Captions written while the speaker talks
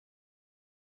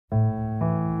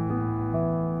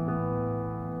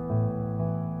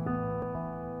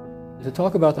To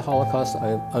talk about the Holocaust,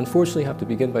 I unfortunately have to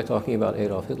begin by talking about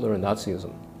Adolf Hitler and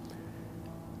Nazism.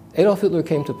 Adolf Hitler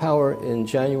came to power in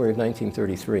January of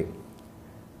 1933.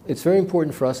 It's very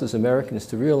important for us as Americans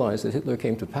to realize that Hitler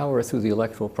came to power through the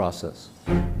electoral process.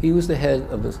 He was the head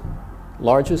of the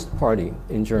largest party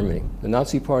in Germany. The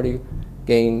Nazi Party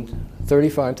gained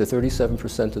 35 to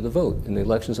 37% of the vote in the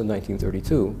elections of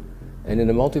 1932, and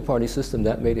in a multi-party system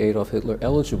that made Adolf Hitler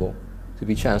eligible to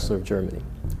be Chancellor of Germany.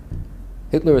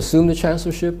 Hitler assumed the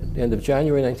chancellorship at the end of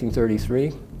January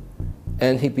 1933,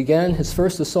 and he began his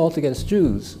first assault against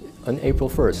Jews on April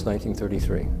 1st,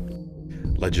 1933.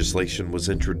 Legislation was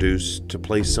introduced to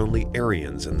place only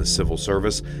Aryans in the civil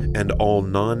service, and all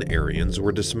non-Aryans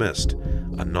were dismissed.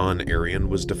 A non-Aryan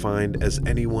was defined as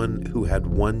anyone who had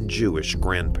one Jewish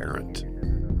grandparent.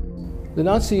 The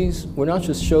Nazis were not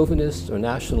just chauvinists or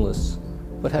nationalists,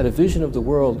 but had a vision of the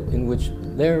world in which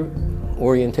their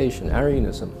orientation,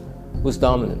 Aryanism, was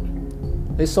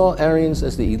dominant. They saw Aryans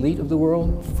as the elite of the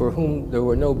world, for whom there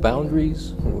were no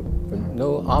boundaries,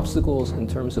 no obstacles in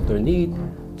terms of their need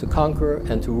to conquer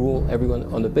and to rule everyone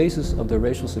on the basis of their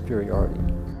racial superiority.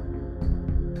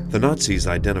 The Nazis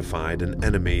identified an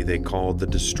enemy they called the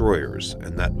destroyers,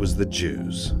 and that was the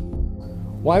Jews.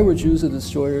 Why were Jews the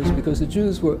destroyers? Because the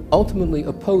Jews were ultimately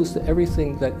opposed to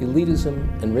everything that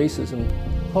elitism and racism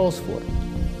calls for.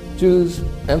 Jews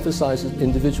emphasized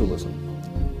individualism.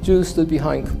 Jews stood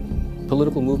behind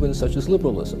political movements such as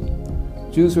liberalism.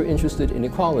 Jews were interested in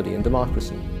equality and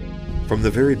democracy. From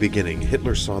the very beginning,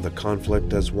 Hitler saw the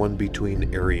conflict as one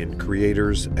between Aryan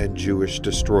creators and Jewish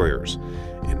destroyers.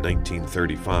 In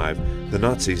 1935, the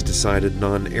Nazis decided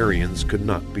non-Aryans could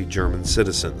not be German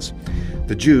citizens.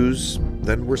 The Jews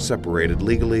then were separated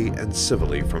legally and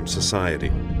civilly from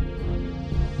society.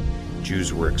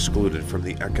 Jews were excluded from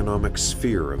the economic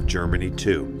sphere of Germany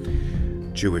too.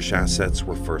 Jewish assets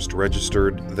were first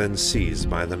registered, then seized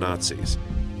by the Nazis.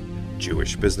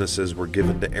 Jewish businesses were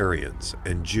given to Aryans,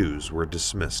 and Jews were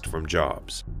dismissed from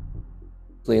jobs.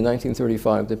 In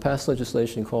 1935, they passed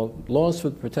legislation called Laws for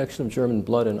the Protection of German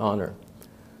Blood and Honor.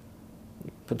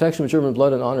 Protection of German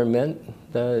blood and honor meant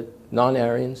that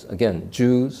non-Aryans, again,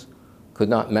 Jews, could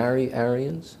not marry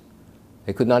Aryans.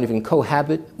 They could not even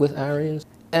cohabit with Aryans.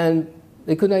 And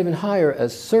they could not even hire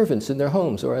as servants in their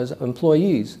homes or as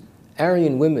employees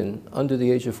Aryan women under the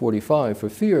age of 45 for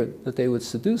fear that they would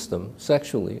seduce them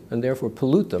sexually and therefore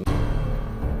pollute them. The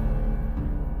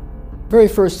very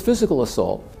first physical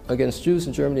assault against Jews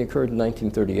in Germany occurred in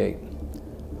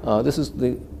 1938. This is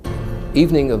the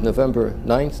evening of November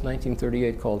 9th,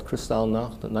 1938, called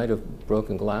Kristallnacht, the Night of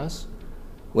Broken Glass,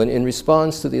 when in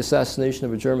response to the assassination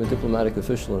of a German diplomatic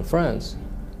official in France,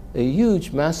 a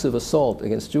huge, massive assault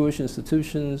against Jewish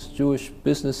institutions, Jewish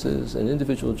businesses, and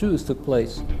individual Jews took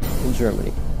place in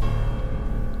Germany.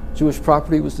 Jewish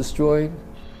property was destroyed.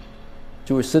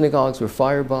 Jewish synagogues were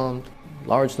firebombed.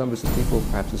 Large numbers of people,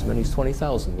 perhaps as many as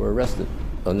 20,000, were arrested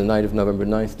on the night of November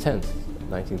 9th, 10th,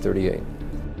 1938.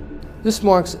 This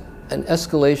marks an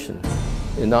escalation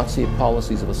in Nazi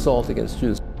policies of assault against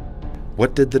Jews.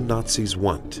 What did the Nazis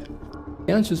want?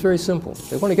 The answer is very simple.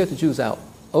 They want to get the Jews out.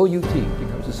 OUT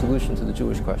becomes the solution to the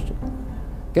Jewish question.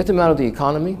 Get them out of the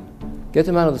economy, get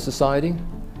them out of the society,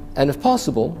 and if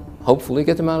possible, hopefully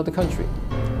get them out of the country.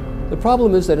 The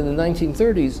problem is that in the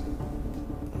 1930s,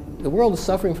 the world is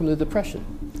suffering from the Depression.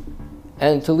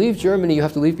 And to leave Germany, you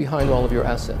have to leave behind all of your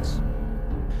assets.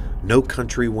 No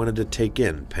country wanted to take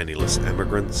in penniless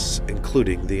immigrants,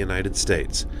 including the United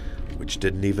States, which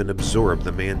didn't even absorb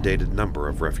the mandated number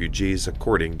of refugees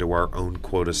according to our own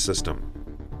quota system.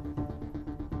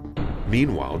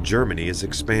 Meanwhile, Germany is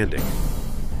expanding.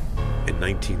 In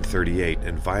 1938,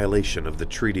 in violation of the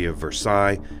Treaty of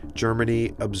Versailles,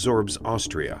 Germany absorbs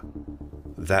Austria.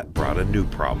 That brought a new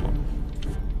problem.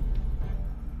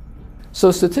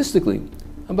 So statistically,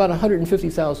 about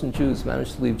 150,000 Jews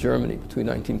managed to leave Germany between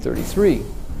 1933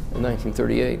 and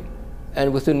 1938.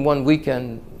 And within one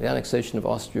weekend, the annexation of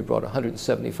Austria brought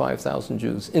 175,000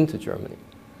 Jews into Germany.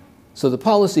 So the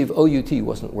policy of OUT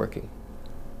wasn't working.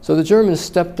 So the Germans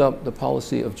stepped up the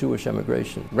policy of Jewish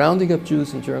emigration, rounding up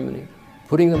Jews in Germany,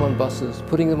 putting them on buses,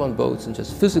 putting them on boats, and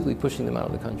just physically pushing them out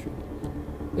of the country.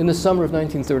 In the summer of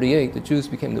 1938, the Jews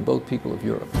became the boat people of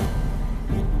Europe.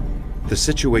 The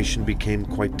situation became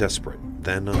quite desperate.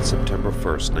 Then, on September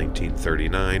 1st,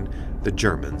 1939, the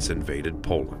Germans invaded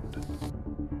Poland.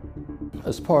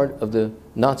 As part of the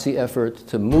Nazi effort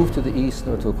to move to the east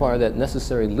in order to acquire that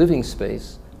necessary living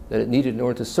space that it needed in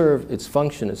order to serve its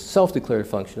function, its self-declared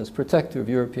function as protector of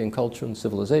European culture and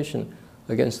civilization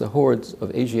against the hordes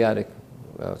of Asiatic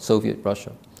Soviet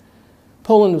Russia.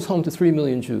 Poland was home to 3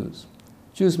 million Jews.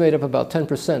 Jews made up about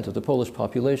 10% of the Polish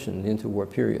population in the interwar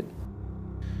period.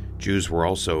 Jews were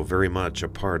also very much a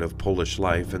part of Polish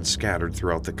life and scattered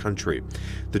throughout the country.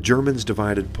 The Germans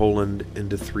divided Poland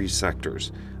into three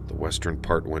sectors. The western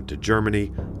part went to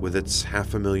Germany with its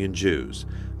 500,000 Jews.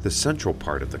 The central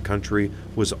part of the country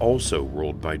was also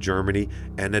ruled by Germany,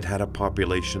 and it had a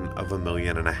population of 1.5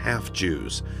 million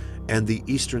Jews. And the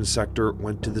eastern sector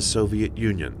went to the Soviet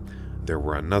Union. There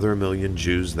were another 1 million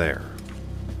Jews there.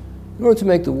 In order to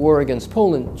make the war against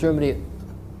Poland, Germany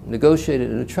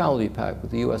negotiated a neutrality pact with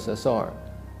the USSR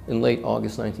in late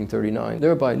August 1939,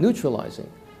 thereby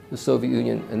neutralizing the Soviet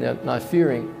Union and not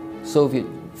fearing Soviet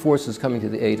forces coming to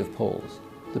the aid of Poles.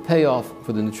 The payoff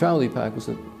for the neutrality pact was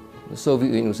that the Soviet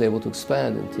Union was able to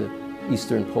expand into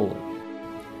eastern Poland.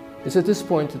 It's at this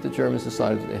point that the Germans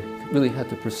decided that they really had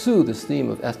to pursue this theme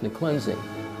of ethnic cleansing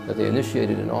that they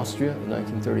initiated in Austria in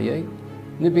 1938.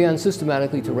 And they began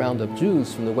systematically to round up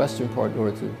Jews from the western part in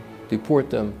order to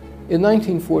deport them. In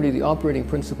 1940, the operating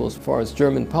principle as far as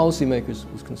German policymakers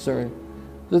was concerned,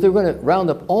 that they were going to round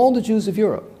up all the Jews of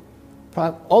Europe,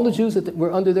 all the Jews that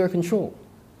were under their control,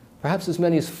 perhaps as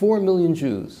many as 4 million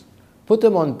Jews, put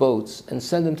them on boats and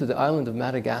send them to the island of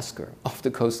Madagascar off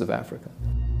the coast of Africa.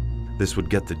 This would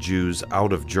get the Jews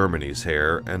out of Germany's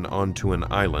hair and onto an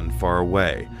island far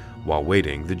away. While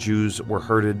waiting, the Jews were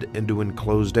herded into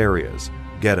enclosed areas,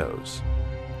 ghettos.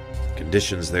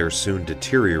 Conditions there soon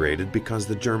deteriorated because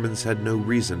the Germans had no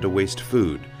reason to waste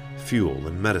food, fuel,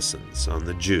 and medicines on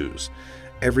the Jews.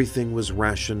 Everything was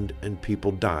rationed and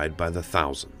people died by the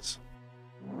thousands.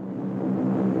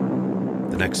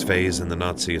 The next phase in the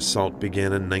Nazi assault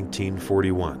began in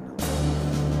 1941.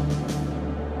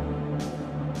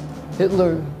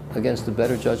 Hitler, against the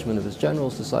better judgment of his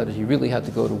generals, decided he really had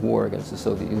to go to war against the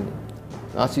Soviet Union.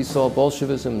 Nazis saw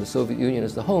Bolshevism and the Soviet Union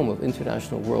as the home of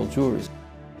international world Jewry.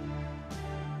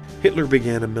 Hitler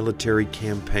began a military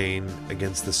campaign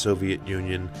against the Soviet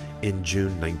Union in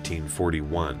June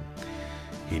 1941.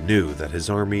 He knew that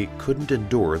his army couldn't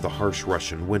endure the harsh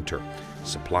Russian winter.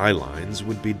 Supply lines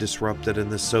would be disrupted and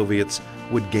the Soviets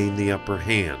would gain the upper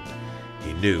hand.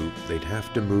 He knew they'd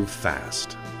have to move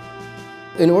fast.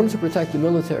 In order to protect the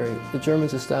military, the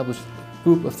Germans established a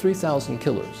group of 3,000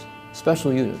 killers,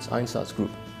 special units, Einsatzgruppe,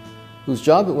 whose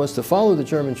job it was to follow the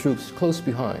German troops close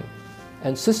behind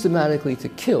and systematically to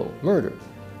kill, murder,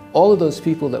 all of those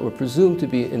people that were presumed to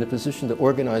be in a position to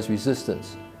organize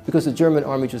resistance, because the German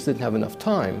army just didn't have enough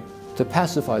time to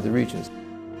pacify the regions.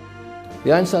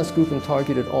 The Einsatzgruppen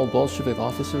targeted all Bolshevik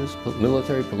officers,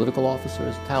 military, political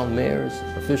officers, town mayors,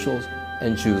 officials,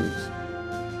 and Jews.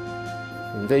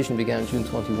 The invasion began June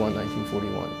 21,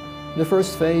 1941. In the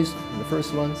first phase, in the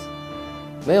first month,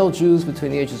 male Jews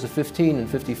between the ages of 15 and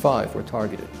 55 were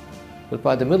targeted. But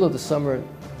by the middle of the summer,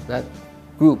 that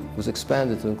group was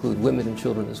expanded to include women and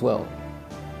children as well.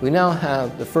 We now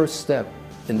have the first step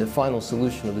in the final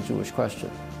solution of the Jewish question.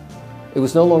 It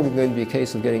was no longer going to be a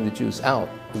case of getting the Jews out.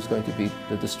 It was going to be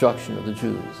the destruction of the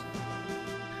Jews.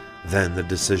 Then the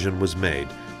decision was made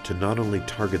to not only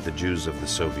target the Jews of the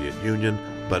Soviet Union,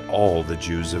 but all the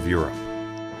Jews of Europe.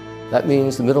 That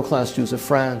means the middle-class Jews of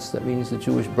France, that means the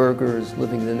Jewish burghers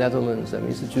living in the Netherlands, that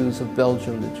means the Jews of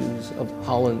Belgium, the Jews of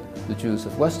Holland, the Jews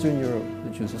of Western Europe, the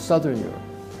Jews of Southern Europe.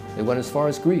 They went as far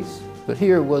as Greece. But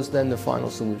here was then the final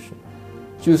solution.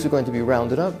 Jews are going to be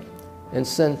rounded up and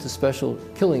sent to special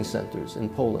killing centers in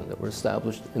Poland that were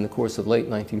established in the course of late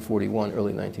 1941,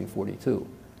 early 1942.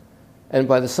 And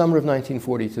by the summer of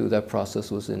 1942, that process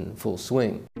was in full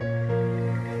swing.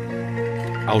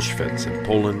 Auschwitz in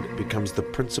Poland becomes the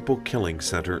principal killing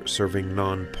center serving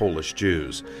non-Polish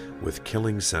Jews, with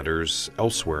killing centers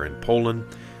elsewhere in Poland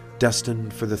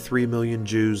destined for the 3 million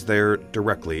Jews there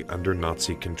directly under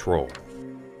Nazi control.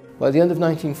 By the end of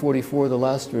 1944, the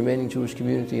last remaining Jewish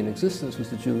community in existence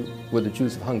were the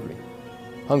Jews of Hungary.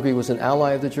 Hungary was an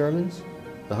ally of the Germans.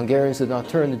 The Hungarians did not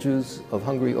turn the Jews of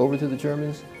Hungary over to the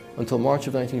Germans until March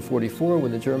of 1944,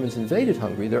 when the Germans invaded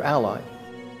Hungary, their ally.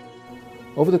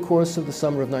 Over the course of the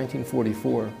summer of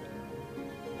 1944,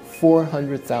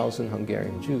 400,000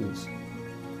 Hungarian Jews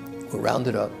were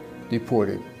rounded up,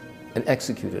 deported, and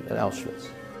executed at Auschwitz.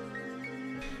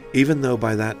 Even though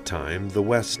by that time the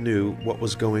West knew what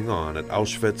was going on at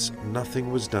Auschwitz, nothing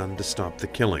was done to stop the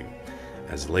killing.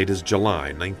 As late as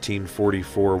July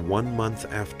 1944, 1 month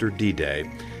after D-Day,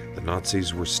 the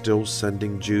Nazis were still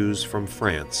sending Jews from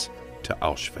France to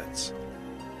Auschwitz.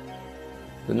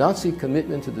 The Nazi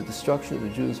commitment to the destruction of the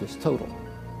Jews was total.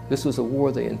 This was a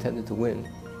war they intended to win,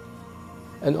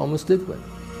 and almost did win.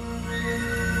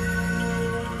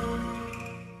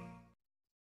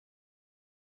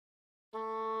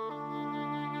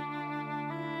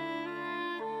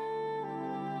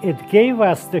 It gave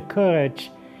us the courage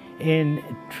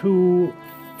to,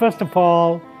 first of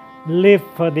all, live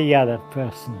for the other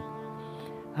person.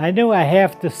 I knew I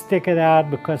have to stick it out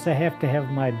because I have to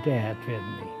have my dad with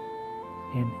me.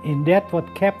 And that's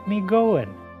what kept me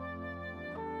going.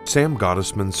 Sam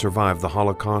Gottesman survived the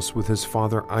Holocaust with his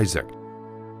father Isaac.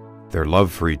 Their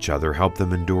love for each other helped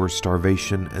them endure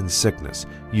starvation and sickness,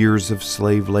 years of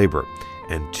slave labor,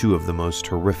 and two of the most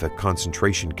horrific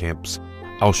concentration camps,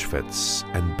 Auschwitz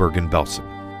and Bergen-Belsen.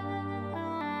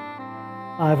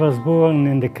 I was born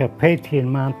in the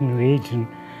Carpathian Mountain region,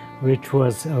 which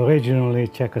was originally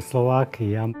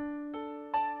Czechoslovakia.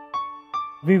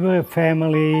 We were a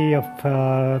family of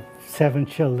 7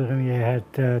 children. We had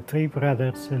 3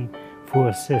 brothers and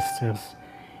 4 sisters,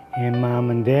 and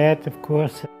Mom and Dad, of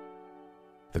course.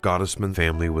 The Gottesman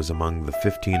family was among the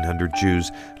 1,500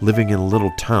 Jews living in a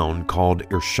little town called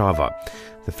Irshava.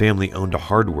 The family owned a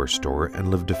hardware store and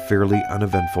lived a fairly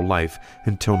uneventful life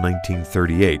until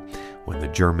 1938, when the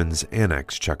Germans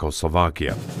annexed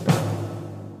Czechoslovakia.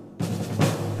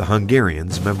 The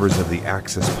Hungarians, members of the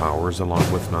Axis powers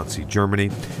along with Nazi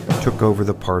Germany, took over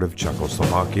the part of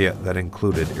Czechoslovakia that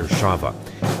included Irshava.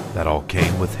 That all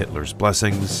came with Hitler's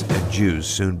blessings, and Jews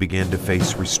soon began to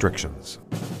face restrictions.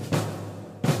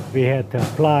 We had to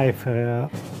apply for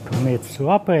permits to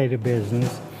operate a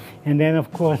business, and then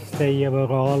of course they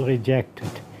were all rejected.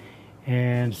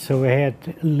 And so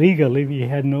legally we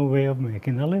had no way of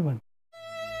making a living.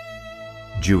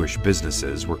 Jewish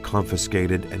businesses were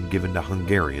confiscated and given to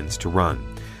Hungarians to run.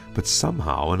 But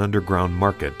somehow an underground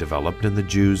market developed, and the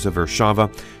Jews of Irshava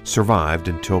survived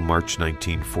until March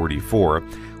 1944,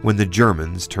 when the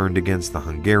Germans turned against the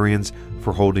Hungarians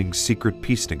for holding secret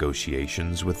peace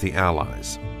negotiations with the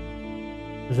Allies.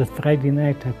 It was a Friday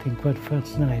night, I think, was the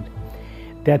first night,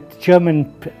 that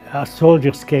German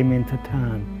soldiers came into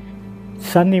town.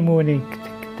 Sunday morning,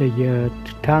 the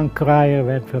town crier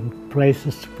went from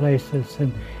places to places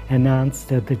and announced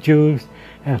that the Jews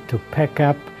have to pack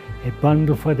up a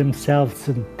bundle for themselves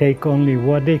and take only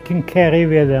what they can carry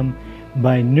with them.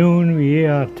 By noon, we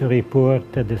are to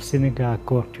report at the synagogue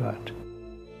courtyard.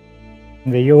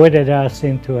 They ordered us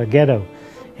into a ghetto,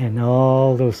 and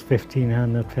all those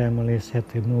 1,500 families had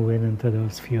to move into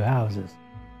those few houses.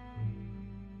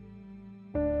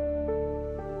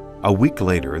 A week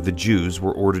later, the Jews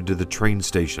were ordered to the train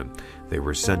station. They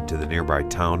were sent to the nearby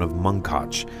town of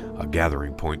Munkac, a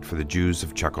gathering point for the Jews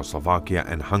of Czechoslovakia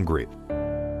and Hungary.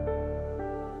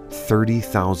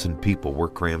 30,000 people were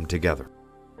crammed together.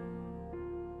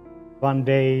 One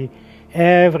day,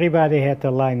 everybody had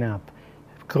to line up.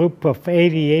 A group of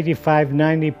 80, 85,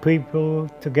 90 people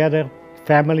together,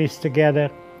 families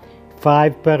together,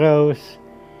 5 per rows,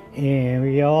 and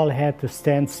we all had to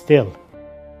stand still.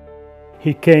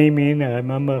 He came in, I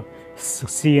remember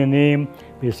seeing him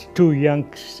with 2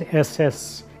 young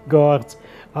SS guards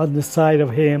on the side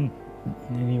of him,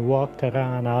 and he walked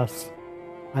around us.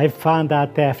 I found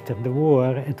out after the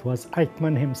war it was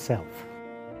Eichmann himself.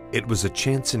 It was a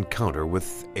chance encounter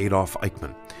with Adolf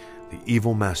Eichmann, the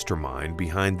evil mastermind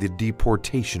behind the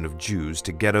deportation of Jews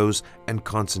to ghettos and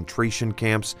concentration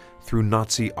camps through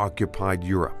Nazi-occupied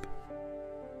Europe.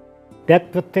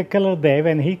 That particular day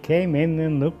when he came in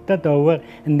and looked it over,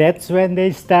 and that's when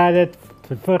they started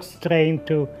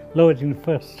loading the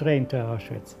first train to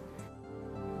Auschwitz.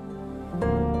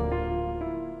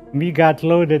 We got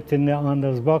loaded on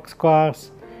those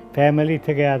boxcars, family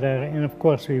together, and of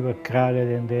course we were crowded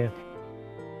in there.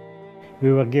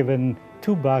 We were given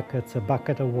 2 buckets, a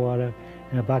bucket of water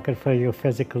and a bucket for your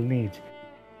physical needs.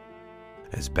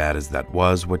 As bad as that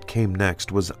was, what came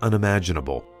next was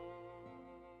unimaginable.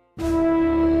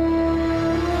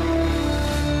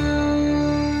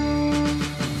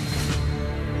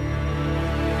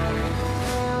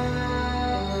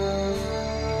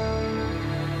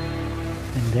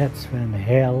 And that's when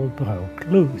hell broke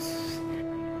loose.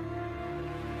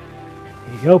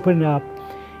 He opened up,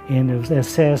 and the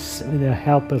SS, the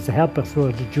helpers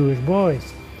were the Jewish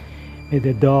boys, with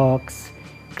the dogs,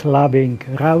 clubbing,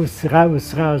 rouse,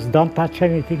 rouse, rouse, don't touch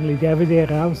anything, leave everything,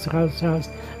 rouse, rouse, rouse,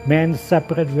 men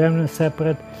separate, women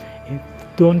separate,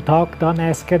 don't talk, don't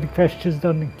ask any questions,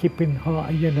 don't keep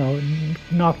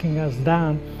knocking us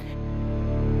down.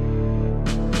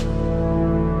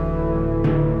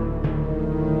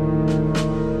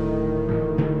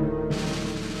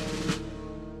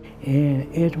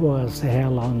 And it was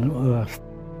hell on earth.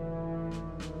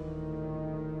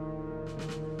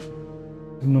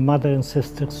 My mother and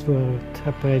sisters were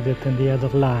separated in the other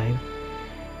line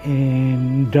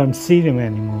and don't see them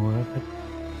anymore.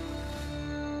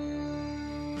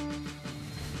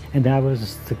 And I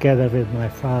was together with my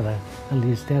father, at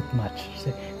least that much.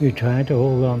 So we were trying to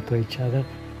hold on to each other.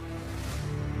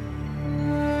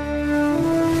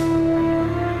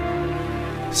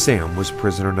 Sam was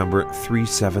prisoner number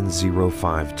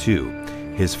 37052,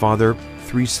 his father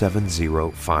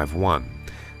 37051.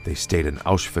 They stayed in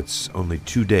Auschwitz only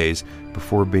 2 days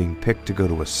before being picked to go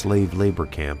to a slave labor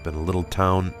camp in a little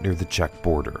town near the Czech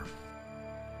border.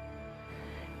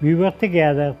 We were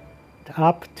together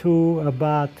up to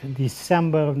about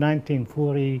December of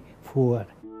 1944.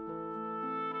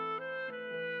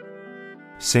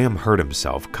 Sam hurt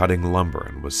himself cutting lumber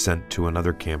and was sent to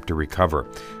another camp to recover.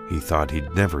 He thought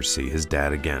he'd never see his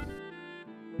dad again.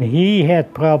 He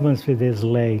had problems with his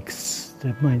legs,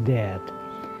 my dad.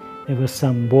 There were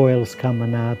some boils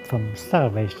coming out from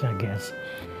starvation, I guess.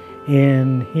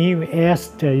 And he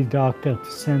asked the doctor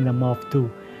to send him off to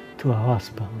a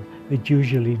hospital, which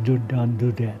usually don't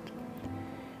do that.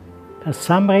 For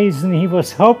some reason, he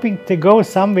was hoping to go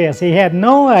somewhere, so he had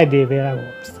no idea where I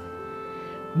was.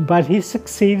 But he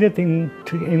succeeded in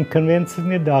convincing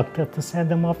the doctor to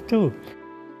send him off too.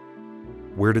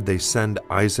 Where did they send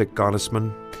Isaac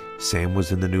Gottesman? Sam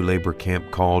was in the new labor camp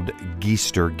called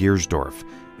Giester-Giersdorf,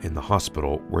 in the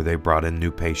hospital where they brought in new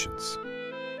patients.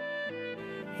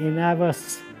 And I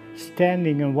was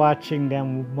standing and watching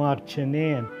them marching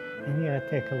in, and here I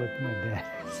take a look at my dad.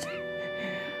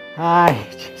 I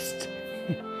just,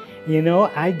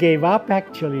 I gave up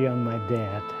actually on my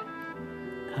dad.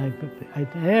 I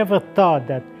never thought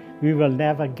that we will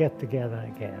never get together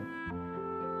again.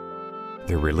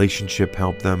 Their relationship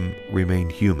helped them remain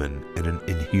human in an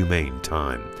inhumane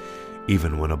time,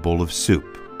 even when a bowl of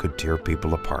soup could tear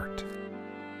people apart.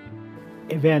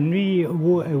 When we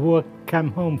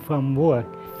come home from work,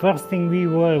 first thing we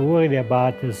were worried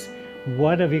about is,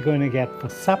 what are we going to get for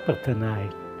supper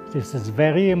tonight? This is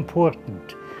very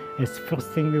important. It's the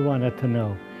first thing we wanted to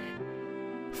know.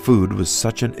 Food was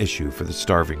such an issue for the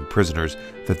starving prisoners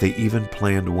that they even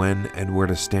planned when and where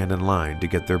to stand in line to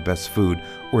get their best food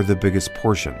or the biggest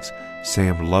portions.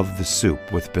 Sam loved the soup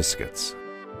with biscuits.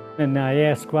 And I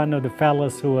asked one of the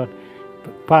fellows who were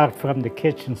part from the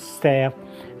kitchen staff,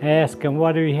 I asked him,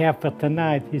 what do we have for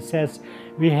tonight? He says,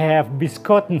 we have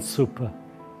Biscottensuppe.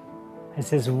 I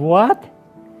says, what?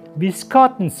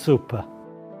 Biscottensuppe.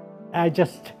 I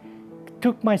just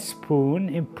took my spoon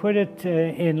and put it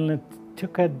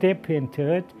took a dip into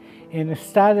it, and I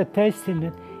started tasting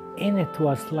it, and it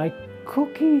was like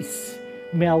cookies,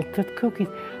 melted cookies.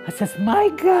 I says, my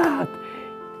God,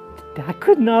 I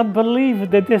could not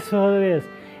believe that this was what it is.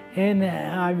 And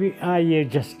I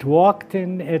just walked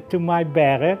to my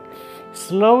barrack,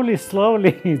 slowly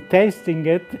tasting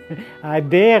it. I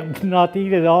dared not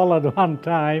eat it all at one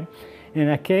time.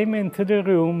 And I came into the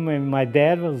room, and my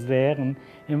dad was there, and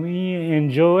we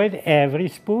enjoyed every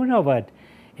spoon of it.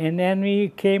 And then we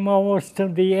came almost to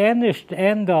the end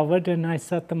of it, and I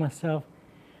said to myself,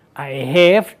 I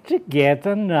have to get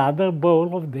another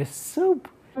bowl of this soup.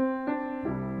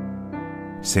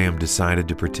 Sam decided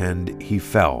to pretend he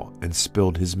fell and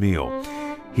spilled his meal.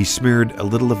 He smeared a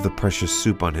little of the precious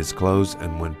soup on his clothes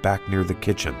and went back near the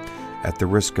kitchen. At the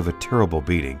risk of a terrible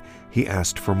beating, he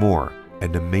asked for more,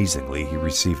 and amazingly, he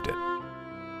received it.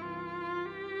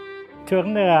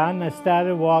 Turned around, I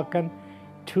started walking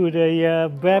to the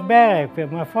barrack where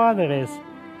my father is.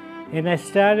 And I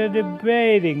started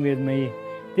debating with me.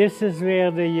 This is where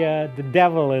the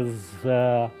devil is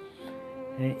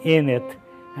in it.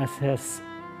 I says,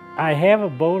 I have a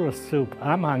bowl of soup.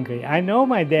 I'm hungry. I know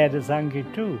my dad is hungry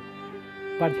too,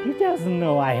 but he doesn't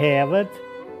know I have it.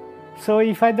 So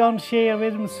if I don't share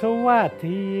with him, so what?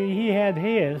 He had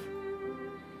his.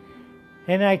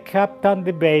 And I kept on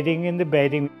debating and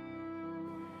debating.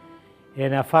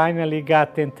 And I finally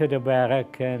got into the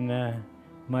barrack, and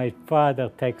my father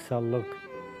takes a look,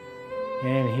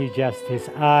 and his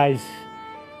eyes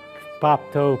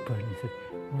popped open. He said,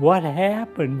 what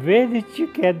happened? Where did you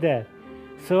get that?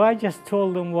 So I just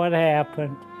told him what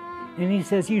happened. And he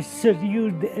says, you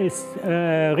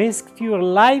risked your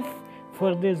life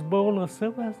for this bowl of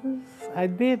soup? I said, I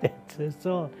did it, that's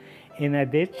all. And I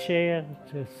did share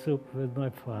the soup with my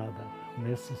father. And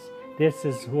this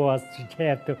is what you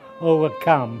have to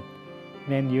overcome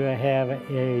when you have a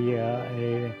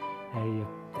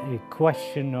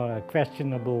question or a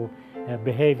questionable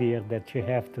behavior that you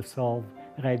have to solve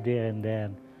right there and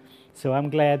then. So I'm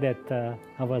glad that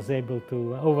I was able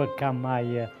to overcome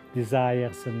my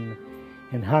desires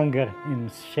and hunger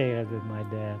and share it with my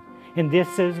dad. And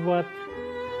this is what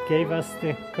gave us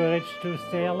the courage to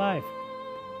stay alive.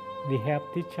 We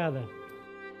helped each other.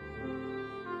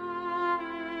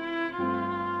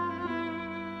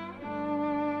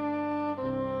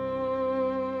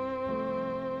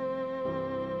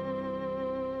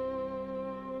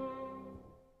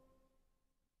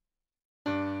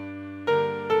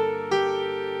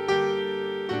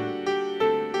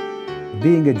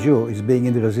 being a Jew is being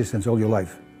in the resistance all your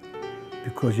life,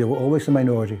 because you're always a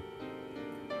minority.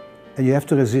 And you have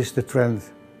to resist the trend,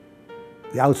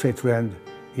 the outside trend,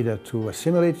 either to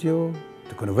assimilate you,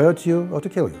 to convert you, or to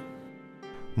kill you.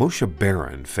 Moshe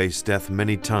Baron faced death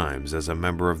many times as a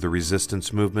member of the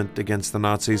resistance movement against the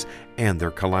Nazis and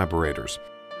their collaborators.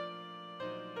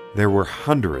 There were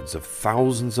hundreds of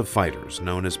thousands of fighters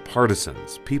known as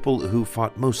partisans, people who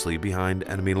fought mostly behind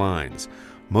enemy lines.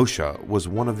 Moshe was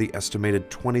one of the estimated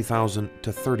 20,000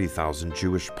 to 30,000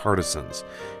 Jewish partisans.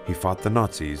 He fought the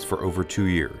Nazis for over 2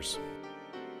 years.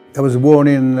 I was born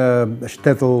in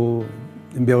Shtetl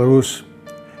in Belarus,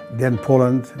 then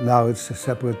Poland. Now it's a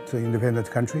separate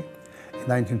independent country, in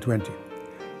 1920.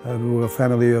 We were a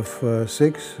family of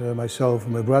 6, myself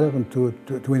and my brother and two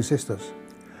twin sisters.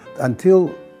 Until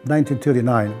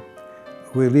 1939,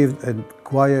 we lived a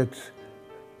quiet,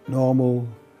 normal,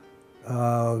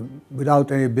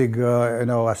 without any big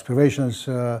aspirations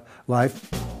life.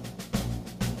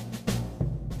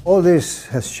 All this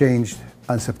has changed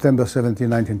on September 17,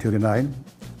 1939,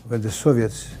 when the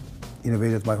Soviets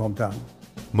invaded my hometown.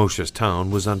 Moshe's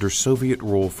town was under Soviet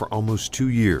rule for almost 2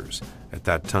 years. At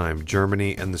that time,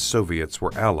 Germany and the Soviets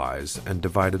were allies and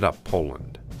divided up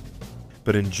Poland.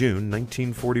 But in June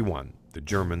 1941, the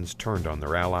Germans turned on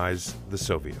their allies, the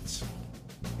Soviets.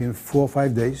 In 4 or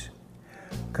 5 days,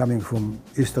 coming from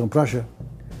Eastern Prussia,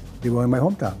 they were in my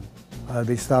hometown.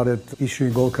 They started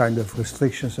issuing all kinds of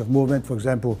restrictions of movement. For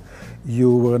example,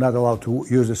 you were not allowed to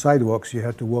use the sidewalks. You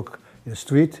had to walk in the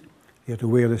street. You had to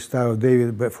wear the Star of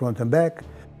David front and back.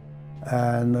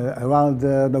 And around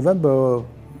November,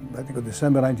 I think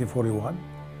December 1941,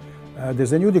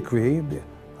 there's a new decree.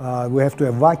 We have to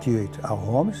evacuate our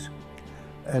homes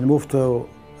and move to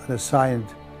an assigned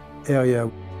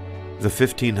area. The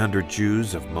 1,500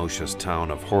 Jews of Moshe's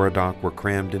town of Horodok were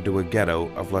crammed into a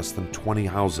ghetto of less than 20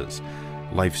 houses.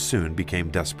 Life soon became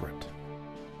desperate.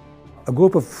 A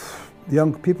group of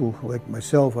young people like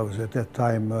myself, I was at that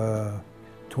time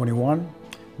 21,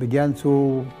 began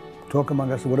to talk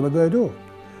among us, what am I going to do?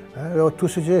 There were 2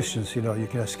 suggestions, you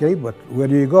can escape, but where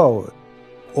do you go?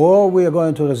 Or we are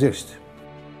going to resist.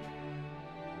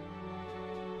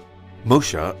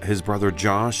 Moshe, his brother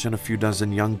Josh, and a few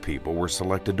dozen young people were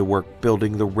selected to work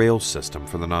building the rail system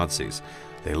for the Nazis.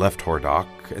 They left Horodok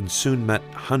and soon met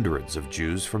hundreds of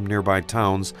Jews from nearby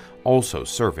towns, also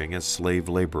serving as slave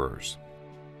laborers.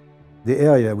 The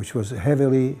area, which was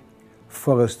heavily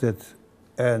forested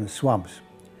and swamps,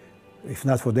 if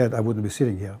not for that, I wouldn't be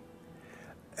sitting here.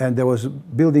 And there was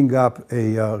building up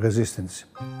a resistance.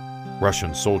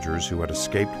 Russian soldiers who had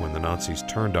escaped when the Nazis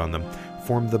turned on them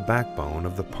formed the backbone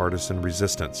of the partisan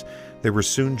resistance. They were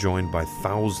soon joined by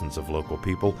thousands of local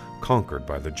people conquered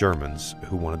by the Germans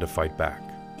who wanted to fight back.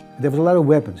 There was a lot of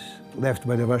weapons left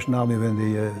by the Russian army when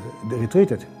they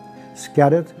retreated.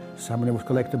 Scattered, some of them was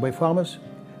collected by farmers,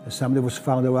 and some of them was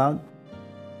found around.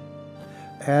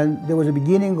 And there was a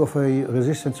beginning of a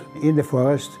resistance in the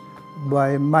forest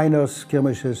by minor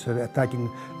skirmishes attacking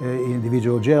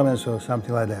individual Germans or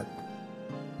something like that.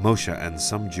 Moshe and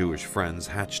some Jewish friends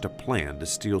hatched a plan to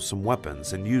steal some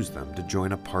weapons and use them to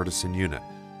join a partisan unit.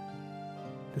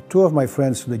 The 2 of my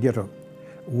friends from the ghetto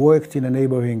worked in a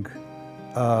neighboring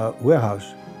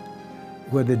warehouse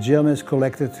where the Germans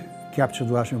collected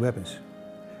captured Russian weapons.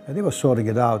 And they were sorting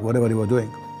it out, whatever they were doing.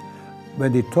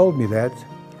 When they told me that,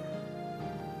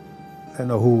 I don't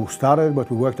know who started,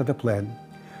 but we worked at a plan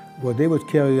where they would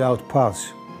carry out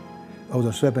parts of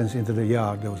those weapons into the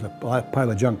yard. There was a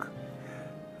pile of junk.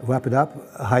 Wrap it up,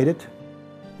 hide it.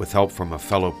 With help from a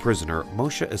fellow prisoner,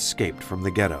 Moshe escaped from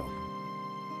the ghetto.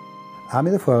 I'm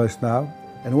in the forest now,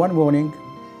 and one morning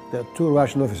there are 2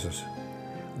 Russian officers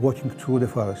walking through the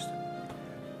forest.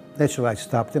 Naturally, I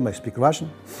stopped them, I speak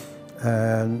Russian,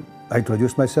 and I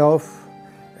introduced myself,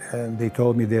 and they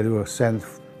told me they were sent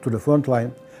to the front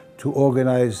line to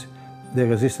organize the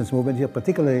resistance movement here,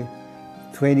 particularly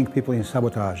training people in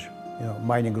sabotage,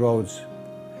 mining roads,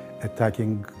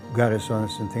 attacking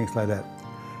garrisons and things like that.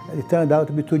 And it turned out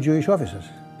to be 2 Jewish officers.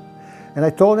 And I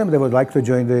told them they would like to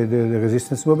join the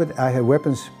resistance movement. I have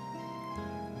weapons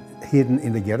hidden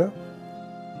in the ghetto.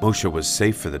 Moshe was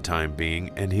safe for the time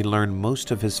being, and he learned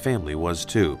most of his family was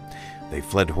too. They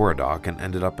fled Horodok and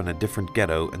ended up in a different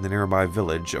ghetto in the nearby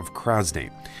village of Krasny.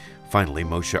 Finally,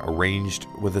 Moshe arranged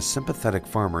with a sympathetic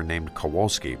farmer named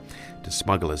Kowalski to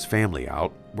smuggle his family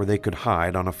out where they could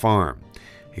hide on a farm.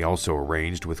 He also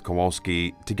arranged with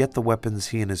Kowalski to get the weapons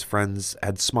he and his friends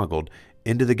had smuggled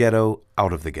into the ghetto,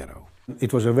 out of the ghetto.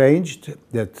 It was arranged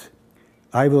that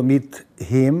I will meet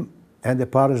him and the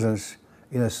partisans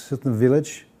in a certain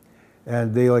village,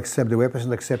 and they'll accept the weapons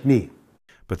and accept me.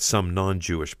 But some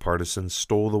non-Jewish partisans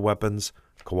stole the weapons.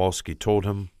 Kowalski told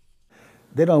him,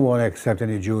 they don't want to accept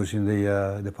any Jews in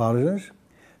the partisans.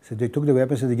 So they took the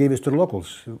weapons and they gave it to the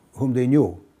locals, whom they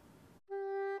knew.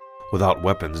 Without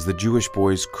weapons, the Jewish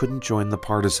boys couldn't join the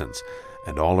partisans,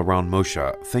 and all around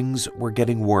Moshe, things were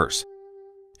getting worse.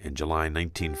 In July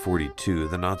 1942,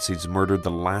 the Nazis murdered the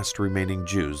last remaining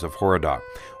Jews of Horodah,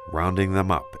 rounding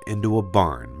them up into a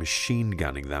barn, machine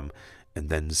gunning them, and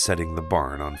then setting the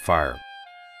barn on fire.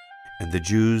 And the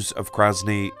Jews of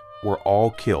Krasny were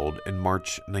all killed in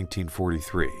March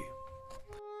 1943.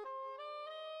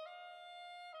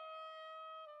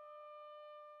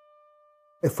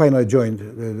 I finally joined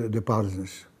the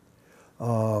partisans.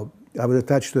 I was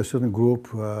attached to a certain group.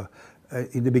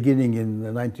 In the beginning, in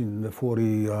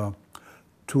 1942,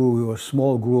 we were a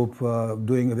small group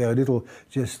doing very little,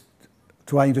 just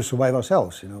trying to survive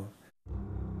ourselves, you know.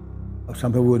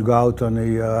 Sometimes we would go out on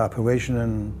the operation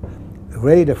and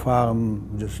raid a farm,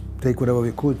 just take whatever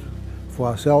we could for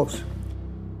ourselves.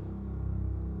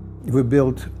 We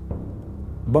built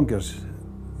bunkers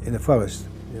in the forest.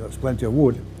 You know, there's plenty of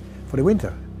wood for the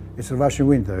winter. It's a Russian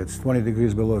winter. It's 20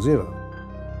 degrees below zero.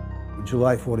 In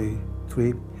July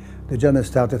 43, the Germans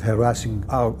started harassing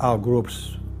our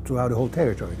groups throughout the whole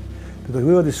territory because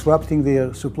we were disrupting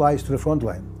their supplies to the front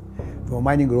line. We were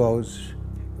mining roads,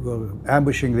 we were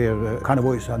ambushing their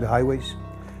convoys on the highways,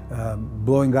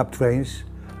 blowing up trains,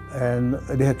 and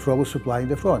they had trouble supplying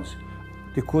the fronts.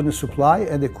 They couldn't supply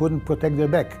and they couldn't protect their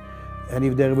back. And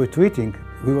if they were retreating,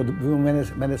 we were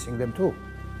menacing them too.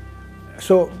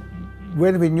 So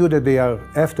when we knew that they are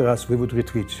after us, we would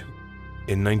retreat.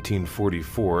 In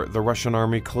 1944, the Russian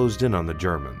army closed in on the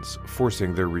Germans,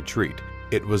 forcing their retreat.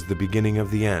 It was the beginning of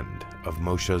the end of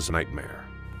Moshe's nightmare.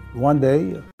 One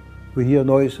day, we hear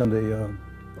noise on the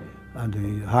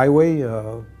highway.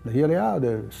 Here they are,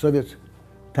 the Soviet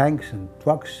tanks and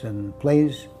trucks and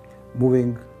planes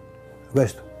moving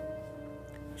west.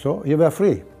 So here we are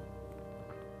free.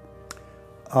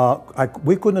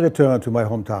 We couldn't return to my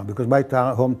hometown because my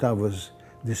hometown was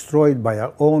destroyed by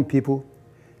our own people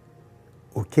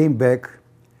who came back.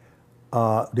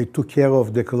 They took care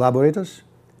of the collaborators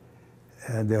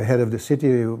and the head of the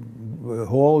city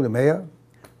hall, the mayor,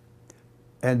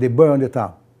 and they burned the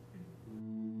town.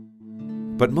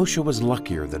 But Moshe was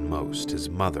luckier than most. His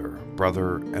mother,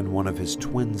 brother, and one of his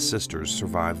twin sisters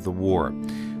survived the war.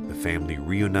 The family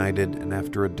reunited and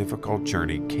after a difficult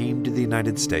journey came to the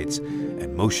United States,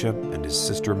 and Moshe and his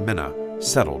sister Minna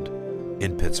settled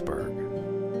in Pittsburgh.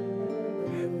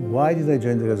 Why did I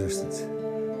join the resistance?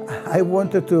 I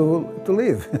wanted to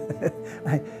live.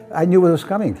 I knew what was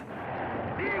coming.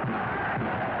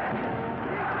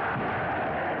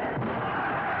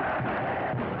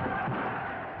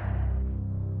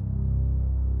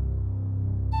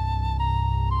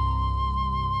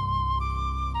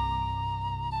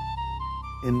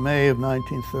 In May of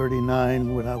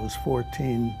 1939, when I was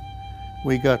 14,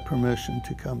 we got permission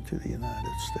to come to the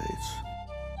United States.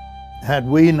 Had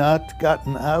we not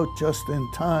gotten out just in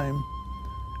time,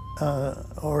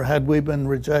 or had we been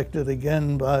rejected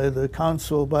again by the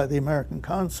consul, by the American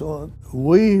consul,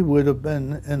 we would have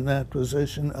been in that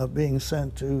position of being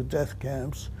sent to death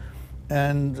camps.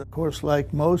 And of course,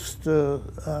 like most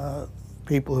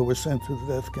people who were sent to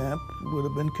the death camp, would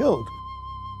have been killed.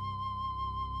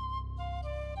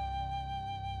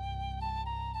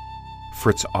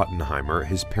 Fritz Ottenheimer,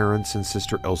 his parents and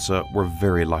sister Elsa were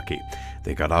very lucky.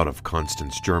 They got out of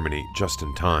Constance, Germany just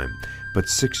in time. But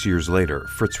 6 years later,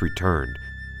 Fritz returned,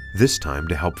 this time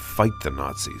to help fight the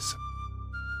Nazis.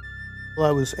 Well,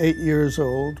 I was 8 years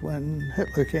old when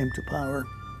Hitler came to power.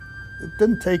 It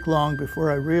didn't take long before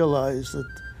I realized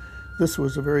that this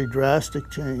was a very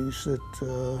drastic change,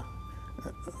 that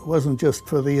it wasn't just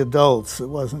for the adults, it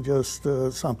wasn't just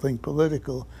something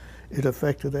political. It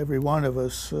affected every one of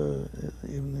us,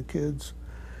 even the kids,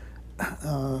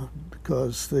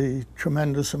 because the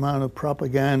tremendous amount of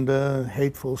propaganda,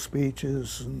 hateful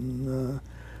speeches, and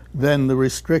then the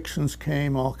restrictions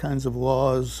came, all kinds of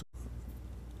laws,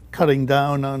 cutting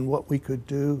down on what we could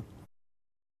do.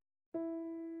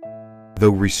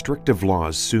 Though restrictive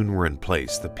laws soon were in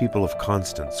place, the people of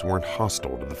Constance weren't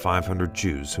hostile to the 500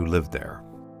 Jews who lived there.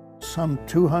 Some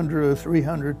 200 or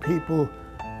 300 people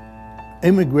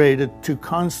immigrated to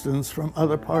Constance from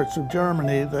other parts of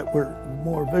Germany that were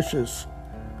more vicious.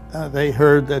 They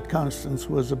heard that Constance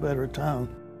was a better town.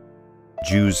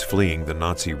 Jews fleeing the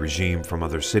Nazi regime from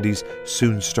other cities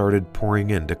soon started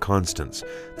pouring into Constance.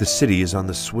 The city is on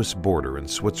the Swiss border, and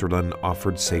Switzerland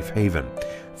offered safe haven.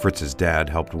 Fritz's dad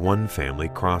helped one family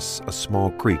cross a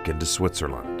small creek into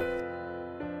Switzerland.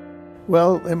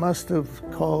 Well, they must have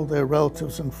called their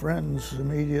relatives and friends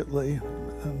immediately,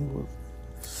 and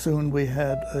soon we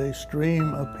had a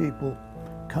stream of people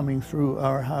coming through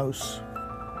our house,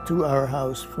 to our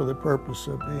house, for the purpose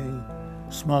of being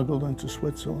smuggled into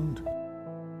Switzerland.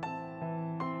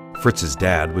 Fritz's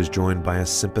dad was joined by a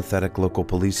sympathetic local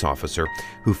police officer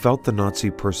who felt the Nazi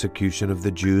persecution of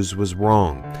the Jews was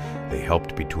wrong. They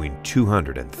helped between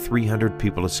 200 and 300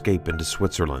 people escape into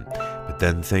Switzerland, but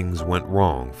then things went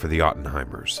wrong for the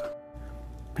Ottenheimers.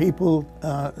 People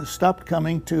stopped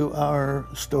coming to our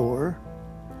store.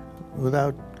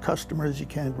 Without customers, you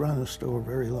can't run a store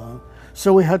very long.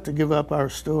 So we had to give up our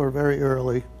store very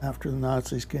early after the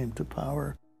Nazis came to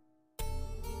power.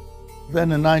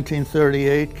 Then in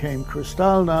 1938 came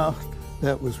Kristallnacht.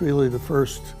 That was really the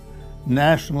first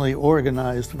nationally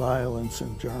organized violence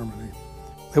in Germany.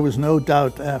 There was no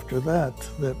doubt after that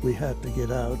that we had to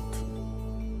get out.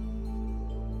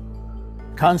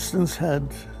 Constance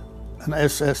had an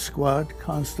SS squad.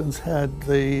 Constance had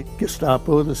the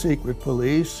Gestapo, the secret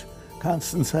police.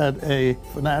 Constance had a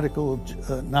fanatical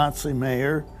Nazi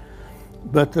mayor,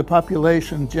 but the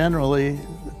population generally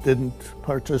didn't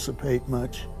participate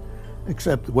much,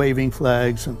 except waving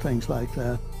flags and things like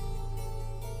that.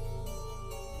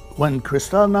 When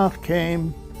Kristallnacht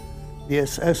came, the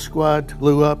SS squad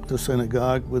blew up the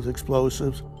synagogue with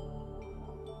explosives.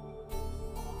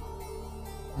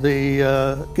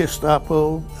 The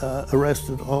Gestapo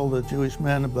arrested all the Jewish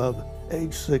men above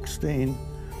age 16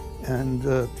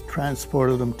 and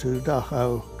transported them to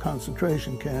Dachau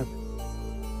concentration camp.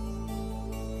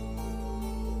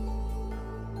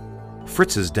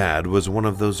 Fritz's dad was one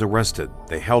of those arrested.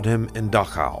 They held him in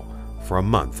Dachau for a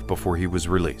month before he was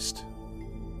released.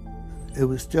 It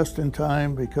was just in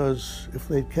time, because if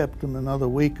they'd kept him another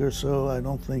week or so, I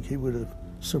don't think he would have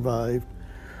survived.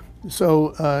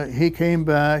 So he came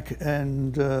back,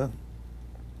 and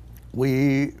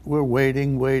we were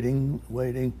waiting.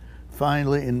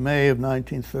 Finally, in May of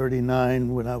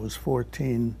 1939, when I was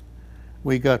 14,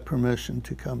 we got permission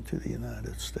to come to the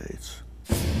United States.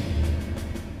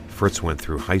 Fritz went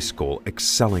through high school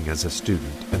excelling as a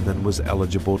student and then was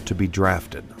eligible to be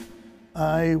drafted.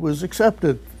 I was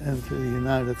accepted into the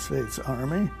United States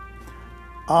Army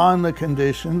on the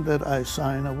condition that I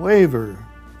sign a waiver.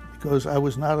 Because I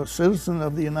was not a citizen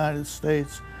of the United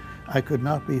States, I could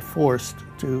not be forced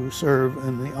to serve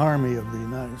in the Army of the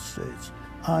United States.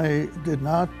 I did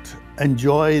not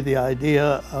enjoy the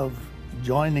idea of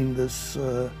joining this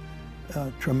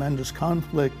tremendous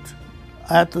conflict.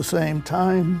 At the same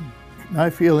time, my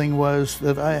feeling was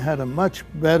that I had a much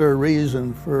better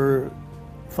reason for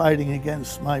fighting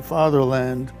against my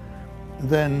fatherland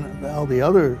than all the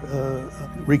other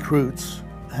recruits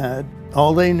had.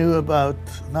 All they knew about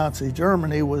Nazi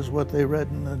Germany was what they read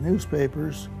in the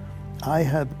newspapers. I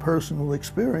had personal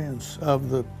experience of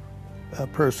the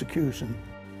persecution.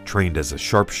 Trained as a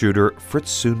sharpshooter,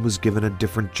 Fritz soon was given a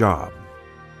different job.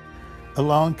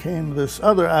 Along came this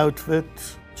other outfit,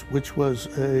 which was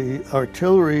an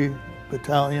artillery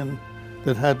battalion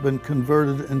that had been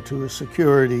converted into a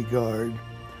security guard.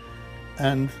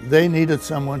 And they needed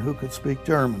someone who could speak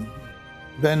German.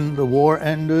 Then the war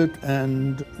ended,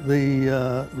 and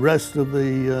the rest of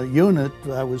the unit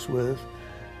I was with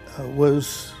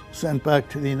was sent back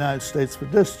to the United States for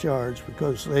discharge,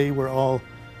 because they were all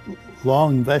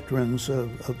long veterans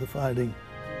of the fighting.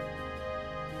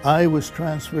 I was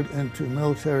transferred into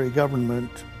military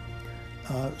government,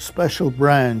 special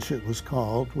branch it was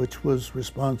called, which was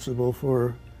responsible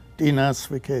for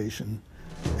denazification.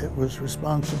 It was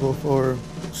responsible for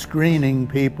screening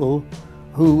people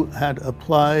who had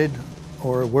applied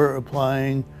or were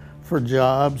applying for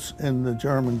jobs in the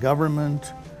German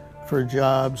government, for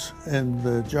jobs in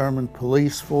the German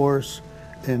police force,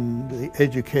 in the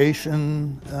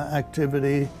education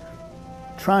activity,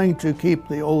 trying to keep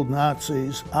the old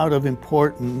Nazis out of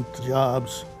important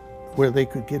jobs where they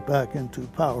could get back into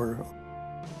power.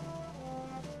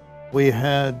 We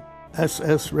had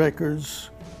SS records,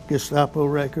 Gestapo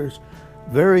records.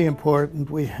 Very important,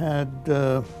 we had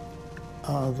the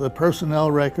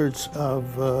personnel records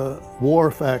of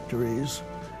war factories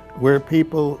where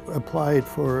people applied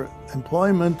for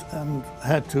employment and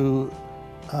had to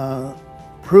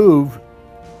prove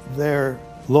their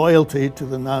loyalty to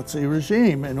the Nazi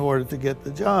regime in order to get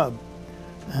the job.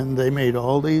 And they made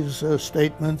all these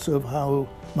statements of how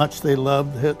much they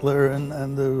loved Hitler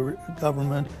and the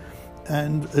government,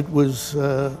 and it was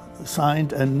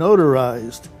signed and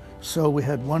notarized. So we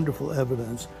had wonderful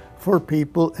evidence for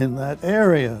people in that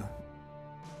area.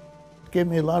 It gave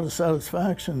me a lot of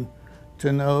satisfaction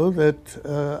to know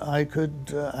that I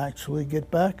could actually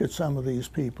get back at some of these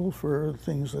people for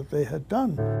things that they had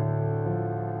done.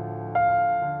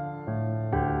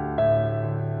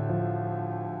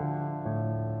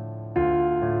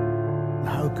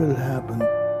 How could it happen?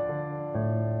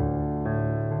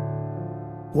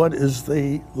 What is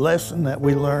the lesson that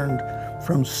we learned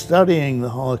from studying the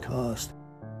Holocaust?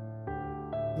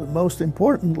 The most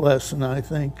important lesson, I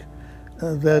think,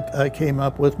 that I came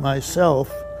up with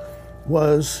myself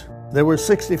was there were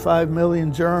 65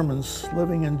 million Germans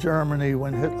living in Germany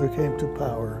when Hitler came to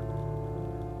power.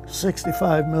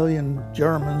 65 million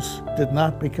Germans did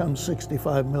not become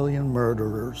 65 million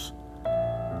murderers.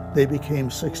 They became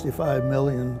 65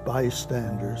 million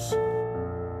bystanders.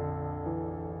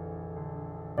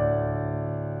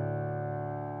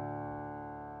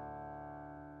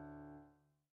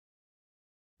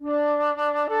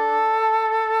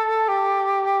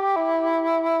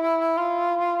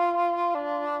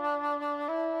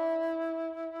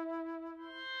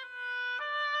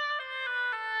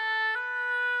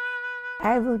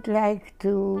 I would like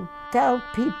to tell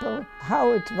people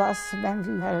how it was when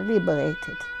we were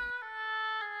liberated.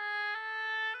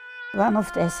 One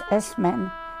of the SS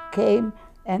men came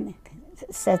and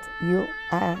said, "You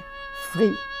are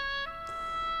free."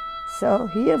 So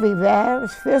here we were.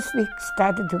 First we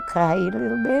started to cry a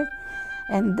little bit,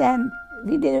 and then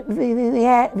we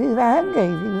were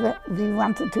hungry. We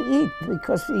wanted to eat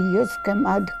because we just came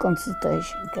out of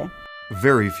concentration camp.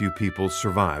 Very few people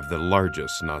survived the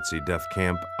largest Nazi death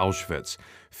camp, Auschwitz.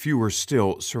 Fewer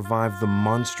still survived the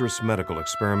monstrous medical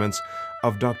experiments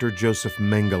of Dr. Joseph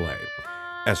Mengele.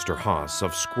 Esther Haas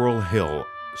of Squirrel Hill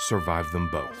survived them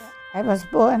both. I was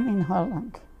born in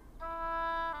Holland,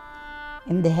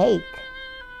 in The Hague,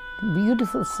 a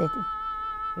beautiful city.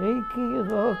 Ricky,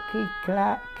 Rocky,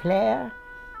 Claire,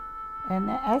 and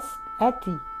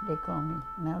Edie, they call me,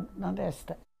 not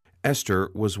Esther. Esther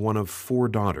was one of 4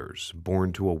 daughters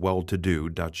born to a well-to-do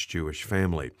Dutch Jewish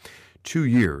family. 2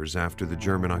 years after the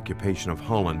German occupation of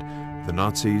Holland, the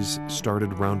Nazis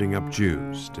started rounding up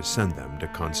Jews to send them to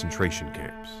concentration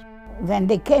camps. When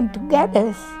they came to get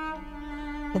us,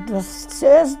 it was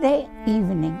Thursday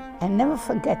evening. I never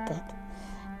forget that.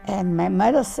 And my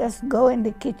mother says, "Go in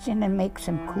the kitchen and make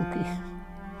some cookies."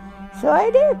 So I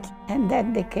did. And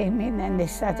then they came in and they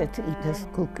started to eat those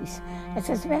cookies. I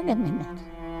said, "Wait a minute.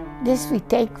 This we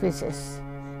take with us."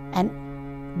 And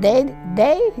they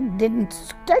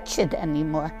didn't touch it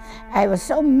anymore. I was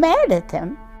so mad at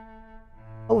them.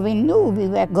 We knew we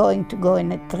were going to go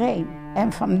in a train.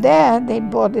 And from there, they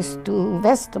brought us to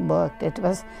Westerbork. That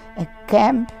was a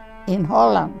camp in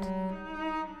Holland.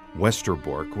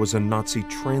 Westerbork was a Nazi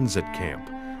transit camp,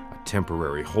 a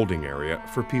temporary holding area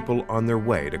for people on their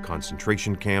way to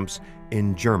concentration camps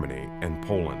in Germany and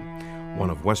Poland. One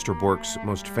of Westerbork's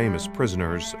most famous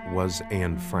prisoners was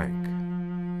Anne Frank.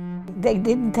 They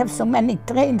didn't have so many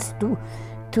trains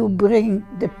to bring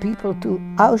the people to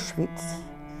Auschwitz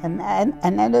and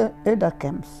other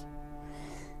camps.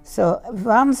 So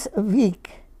once a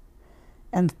week,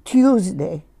 on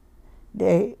Tuesday,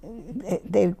 they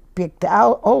picked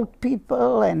out old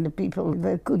people and the people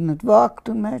that could not walk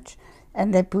too much,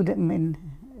 and they put them in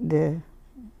the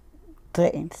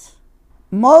trains.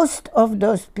 Most of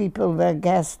those people were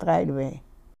gassed right away.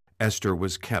 Esther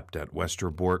was kept at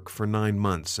Westerbork for 9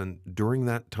 months, and during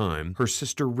that time, her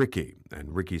sister Ricky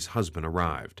and Ricky's husband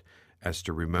arrived.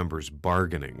 Esther remembers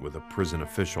bargaining with a prison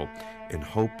official in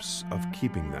hopes of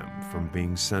keeping them from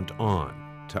being sent on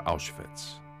to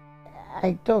Auschwitz.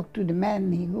 I talked to the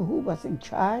man who was in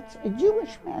charge, a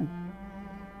Jewish man.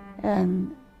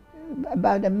 And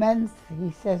about a month,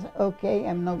 he says, "Okay,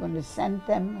 I'm not going to send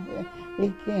them,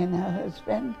 Ricky and her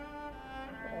husband.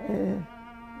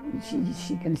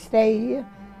 She can stay here."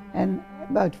 And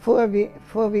about 4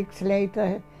 weeks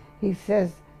later, he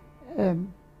says,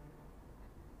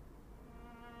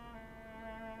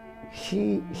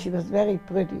 she was very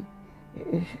pretty.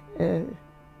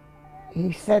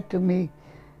 He said to me,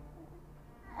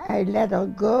 "I let her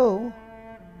go,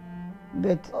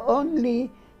 but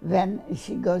only when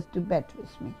she goes to bed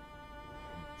with me."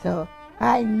 So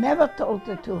I never told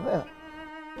it to her.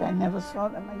 I never saw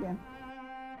them again.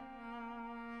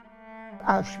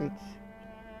 Auschwitz.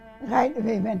 Right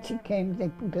away when she came, they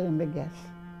put her in the gas.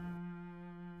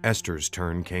 Esther's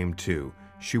turn came too.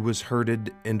 She was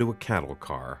herded into a cattle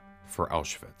car for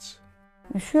Auschwitz.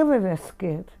 Sure, we were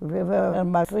scared. We were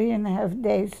about 3.5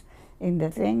 days in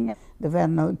the thing. There were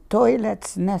no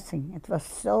toilets, nothing. It was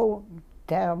so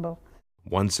terrible.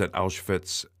 Once at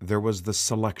Auschwitz, there was the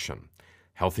selection.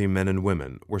 Healthy men and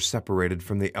women were separated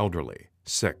from the elderly,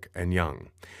 sick and young.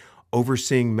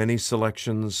 Overseeing many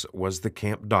selections was the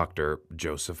camp doctor,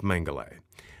 Joseph Mengele,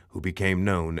 who became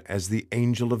known as the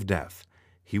Angel of Death.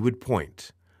 He would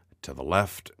point. To the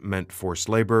left meant forced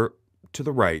labor, to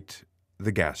the right,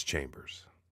 the gas chambers.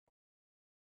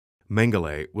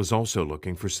 Mengele was also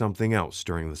looking for something else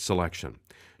during the selection.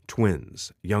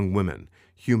 Twins, young women,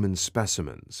 human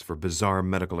specimens for bizarre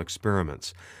medical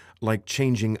experiments, like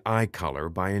changing eye color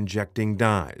by injecting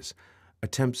dyes,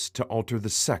 attempts to alter the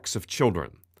sex of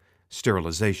children,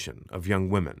 sterilization of young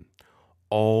women,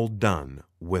 all done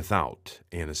without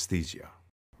anesthesia.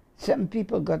 Some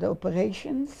people got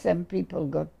operations, some people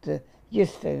got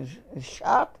just a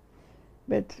shot,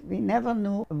 but we never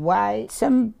knew why.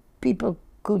 Some people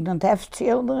could not have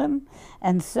children,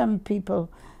 and some people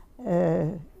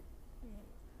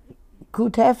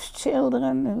could have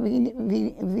children.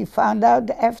 We found out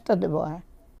after the war.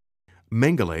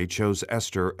 Mengele chose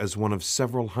Esther as one of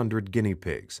several hundred guinea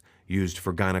pigs used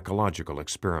for gynecological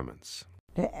experiments.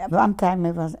 One time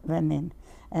I went in,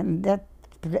 and that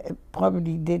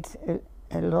probably did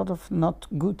a lot of not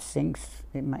good things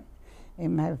in my.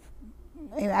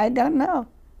 I don't know.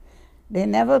 They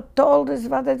never told us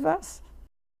what it was.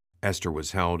 Esther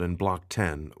was held in Block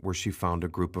 10, where she found a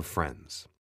group of friends.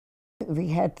 We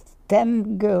had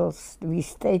 10 girls. We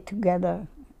stayed together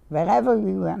wherever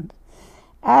we went.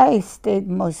 I stayed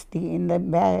mostly in the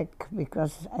barrack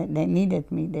because they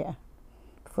needed me there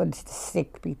for the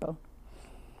sick people.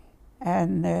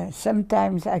 And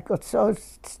sometimes I got so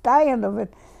tired of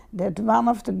it that one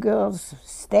of the girls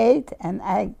stayed and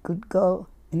I could go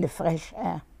in the fresh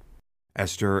air.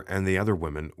 Esther and the other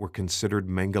women were considered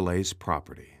Mengele's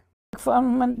property.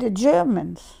 From the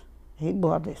Germans, he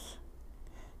bought this.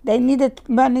 They needed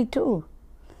money too.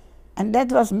 And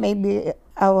that was maybe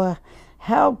our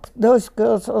help. Those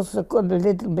girls also got a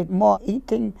little bit more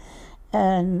eating,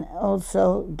 and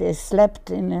also they slept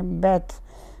in a bed,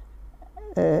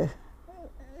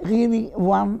 really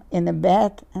warm in a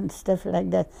bed and stuff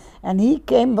like that. And he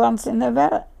came once in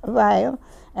a while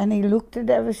and he looked at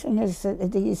everything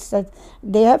and he said,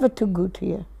 they have it too good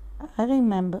here. I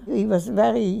remember. He was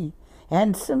very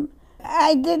handsome.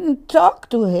 I didn't talk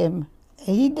to him.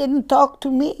 He didn't talk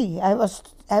to me. I was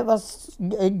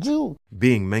a Jew.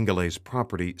 Being Mengele's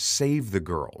property saved the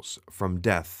girls from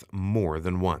death more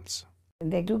than once.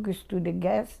 They took us to the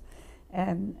gas,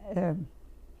 and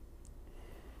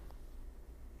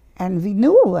we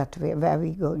knew where we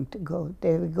were going to go.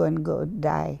 They were going to go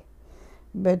die.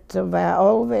 But there were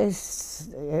always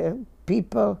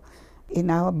people in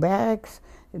our barracks.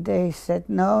 They said,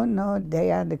 no,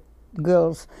 they are the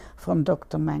girls from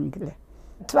Dr. Mengele.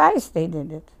 Twice they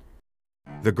did it.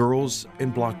 The girls in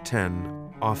Block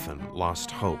 10 often lost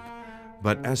hope,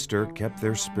 but Esther kept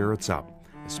their spirits up,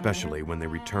 especially when they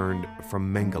returned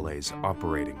from Mengele's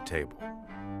operating table.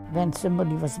 When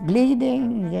somebody was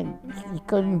bleeding, you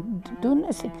couldn't do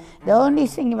nothing. The only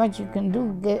thing what you can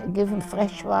do, give them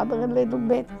fresh water a little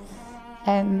bit,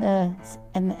 and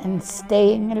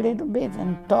staying a little bit,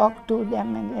 and talk to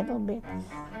them a little bit.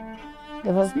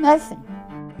 There was nothing.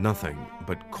 Nothing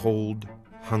but cold,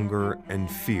 hunger, and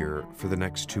fear for the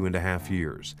next 2.5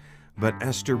 years. But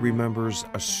Esther remembers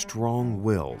a strong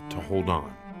will to hold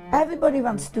on. Everybody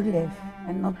wants to live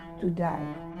and not to die.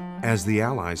 As the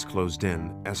Allies closed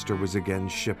in, Esther was again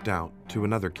shipped out to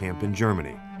another camp in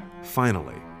Germany.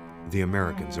 Finally, the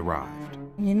Americans arrived.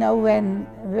 You know, when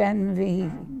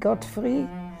we got free,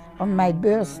 on my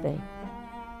birthday,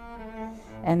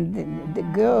 and the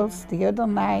girls, the other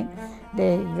night,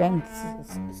 they went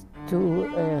to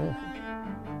a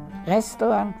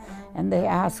restaurant and they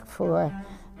asked for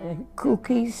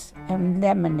cookies and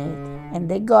lemonade, and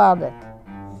they got it.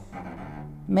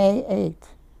 May 8th,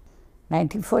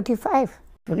 1945.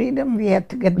 Freedom, we had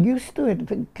to get used to it.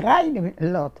 We cried a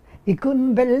lot. We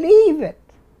couldn't believe it,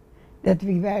 that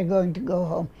we were going to go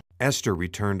home. Esther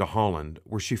returned to Holland,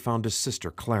 where she found a sister,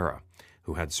 Clara,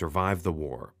 who had survived the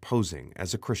war, posing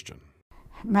as a Christian.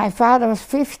 My father was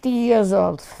 50 years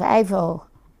old, 50.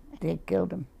 They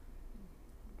killed him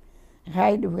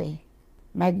right away.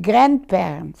 My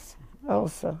grandparents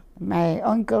also, my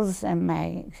uncles and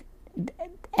my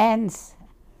aunts,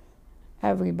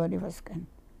 everybody was gone.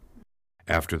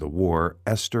 After the war,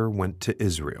 Esther went to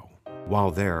Israel.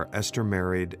 While there, Esther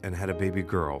married and had a baby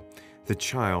girl. The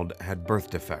child had birth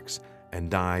defects and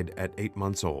died at 8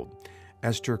 months old.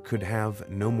 Esther could have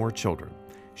no more children.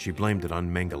 She blamed it on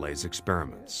Mengele's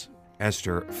experiments.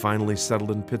 Esther finally settled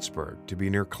in Pittsburgh to be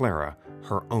near Clara,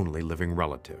 her only living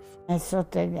relative. I thought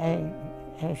that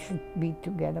I should be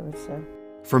together with her.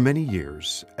 For many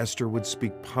years, Esther would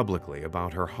speak publicly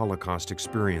about her Holocaust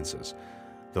experiences,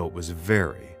 though it was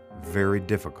very, very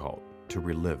difficult to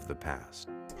relive the past.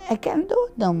 I can't do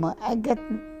it no more.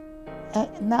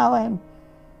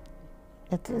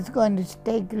 It is going to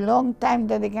take a long time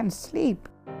that I can sleep.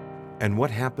 And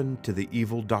what happened to the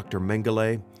evil Dr.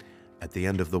 Mengele? At the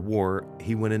end of the war,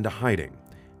 he went into hiding.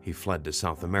 He fled to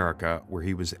South America, where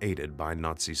he was aided by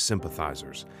Nazi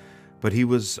sympathizers. But he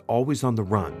was always on the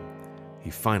run.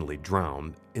 He finally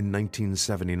drowned in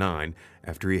 1979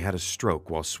 after he had a stroke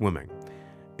while swimming.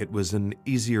 It was an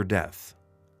easier death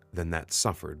than that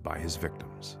suffered by his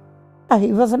victims.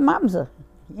 He was a mamzer.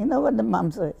 You know what a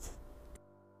mamzer is?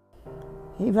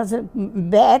 He was a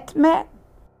bad man.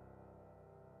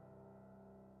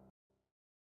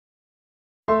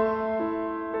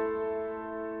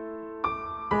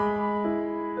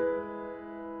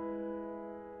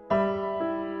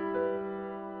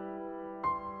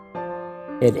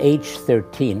 At age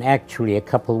 13, actually a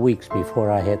couple weeks before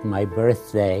I had my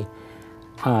birthday,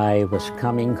 I was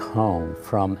coming home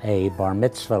from a bar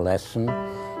mitzvah lesson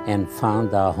and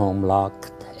found our home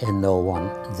locked and no one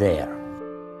there.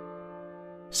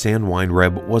 Sam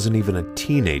Weinreb wasn't even a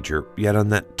teenager, yet on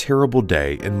that terrible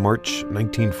day in March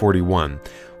 1941,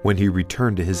 when he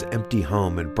returned to his empty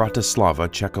home in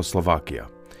Bratislava, Czechoslovakia,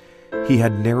 he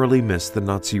had narrowly missed the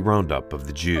Nazi roundup of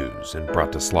the Jews in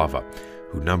Bratislava,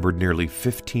 who numbered nearly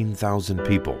 15,000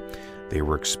 people. They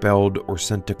were expelled or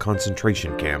sent to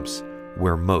concentration camps,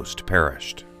 where most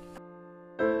perished.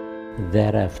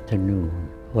 That afternoon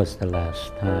was the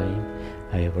last time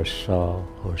I ever saw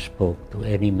or spoke to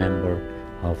any member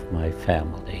of my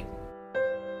family.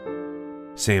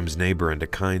 Sam's neighbor and a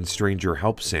kind stranger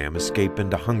helped Sam escape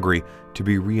into Hungary to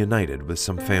be reunited with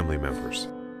some family members.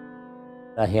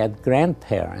 I had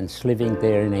grandparents living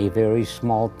there in a very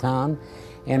small town,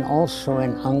 and also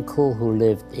an uncle who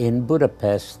lived in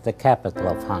Budapest, the capital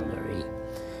of Hungary.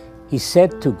 He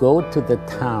said to go to the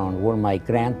town where my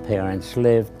grandparents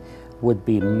lived would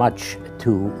be much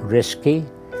too risky,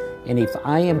 and if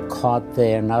I am caught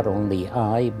there, not only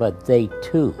I, but they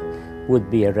too would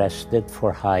be arrested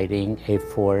for hiding a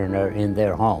foreigner in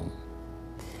their home.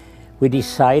 We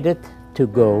decided to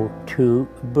go to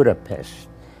Budapest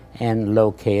and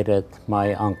located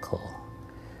my uncle.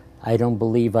 I don't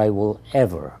believe I will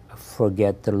ever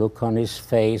forget the look on his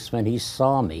face when he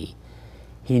saw me.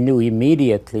 He knew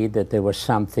immediately that there was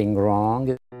something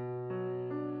wrong.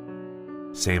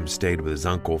 Sam stayed with his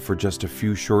uncle for just a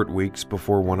few short weeks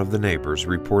before one of the neighbors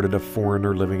reported a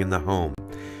foreigner living in the home.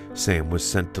 Sam was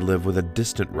sent to live with a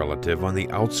distant relative on the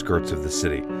outskirts of the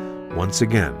city. Once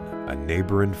again, a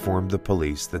neighbor informed the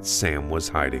police that Sam was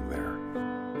hiding there.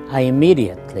 I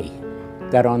immediately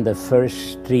got on the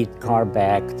first streetcar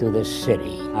back to the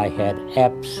city. I had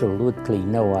absolutely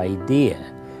no idea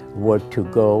where to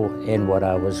go and what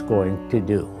I was going to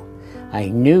do. I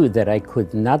knew that I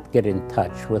could not get in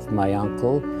touch with my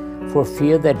uncle for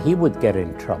fear that he would get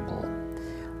in trouble.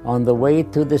 On the way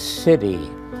to the city,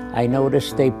 I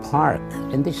noticed a park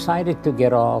and decided to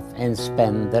get off and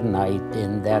spend the night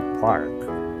in that park.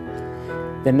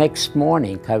 The next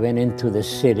morning, I went into the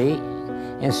city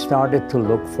and started to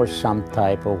look for some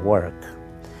type of work.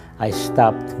 I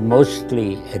stopped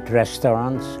mostly at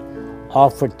restaurants,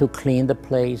 offered to clean the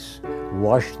place,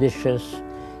 wash dishes,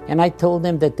 and I told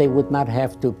them that they would not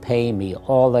have to pay me.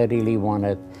 All I really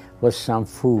wanted was some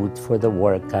food for the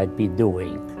work I'd be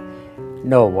doing.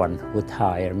 No one would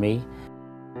hire me.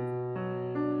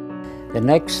 The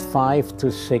next 5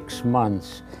 to 6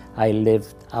 months, I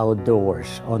lived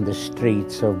outdoors on the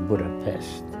streets of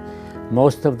Budapest.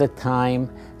 Most of the time,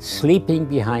 sleeping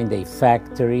behind a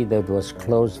factory that was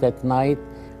closed at night.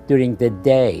 During the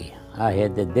day, I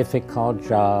had the difficult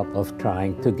job of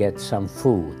trying to get some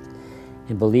food.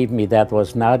 And believe me, that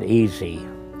was not easy.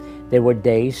 There were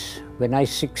days when I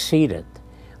succeeded,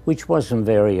 which wasn't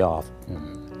very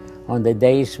often. On the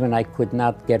days when I could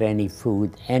not get any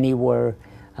food anywhere,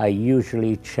 I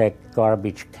usually checked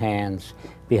garbage cans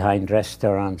behind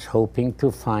restaurants, hoping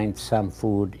to find some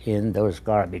food in those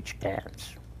garbage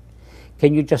cans.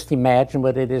 Can you just imagine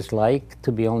what it is like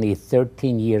to be only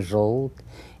 13 years old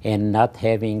and not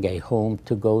having a home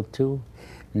to go to,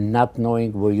 not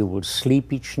knowing where you will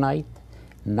sleep each night,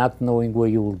 not knowing where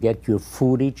you will get your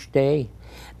food each day,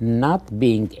 not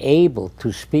being able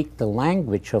to speak the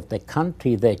language of the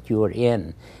country that you're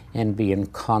in, and be in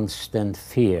constant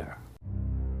fear?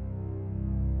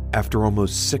 After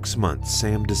almost 6 months,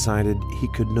 Sam decided he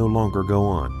could no longer go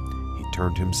on. He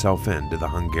turned himself in to the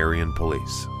Hungarian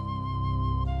police.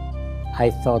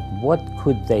 I thought, what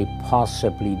could they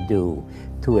possibly do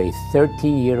to a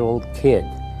 13-year-old kid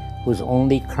whose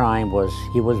only crime was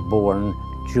he was born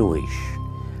Jewish?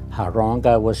 How wrong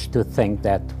I was to think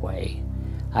that way.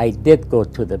 I did go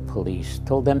to the police,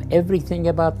 told them everything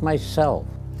about myself.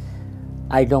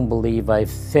 I don't believe I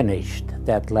finished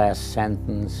that last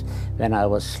sentence when I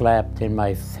was slapped in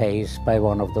my face by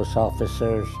one of those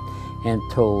officers and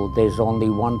told, there's only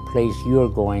one place you're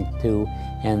going to,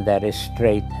 and that is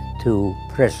straight to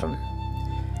prison.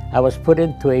 I was put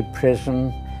into a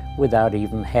prison without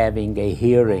even having a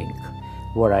hearing,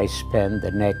 where I spent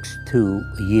the next 2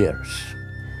 years.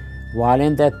 While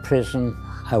in that prison,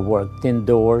 I worked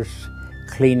indoors,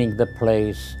 cleaning the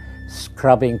place,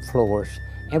 scrubbing floors,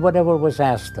 and whatever was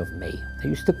asked of me. They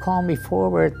used to call me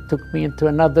forward, took me into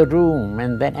another room,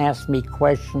 and then asked me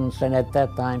questions, and at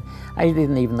that time, I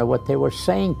didn't even know what they were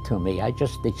saying to me.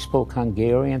 They spoke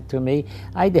Hungarian to me.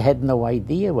 I had no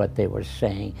idea what they were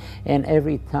saying. And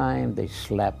every time they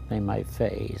slapped me in my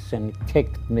face and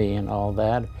kicked me and all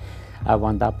that, I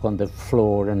wound up on the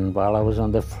floor, and while I was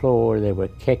on the floor, they were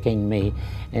kicking me,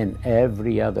 and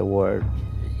every other word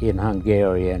in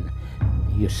Hungarian,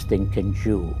 you stinking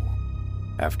Jew.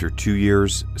 After 2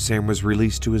 years, Sam was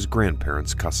released to his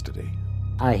grandparents' custody.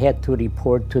 I had to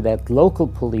report to that local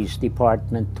police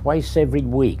department twice every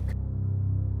week.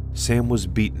 Sam was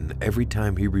beaten every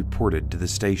time he reported to the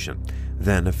station.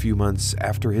 Then, a few months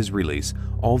after his release,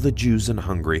 all the Jews in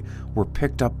Hungary were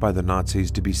picked up by the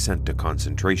Nazis to be sent to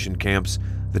concentration camps.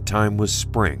 The time was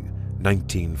spring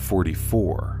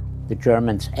 1944. The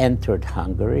Germans entered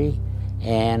Hungary,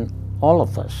 and all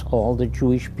of us, all the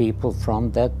Jewish people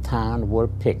from that town, were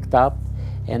picked up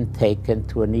and taken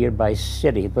to a nearby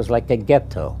city. It was like a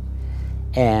ghetto.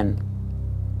 And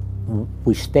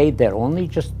we stayed there only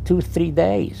just 2-3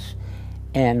 days.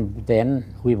 And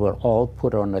then we were all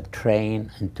put on a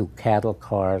train into cattle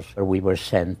cars, where we were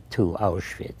sent to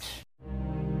Auschwitz.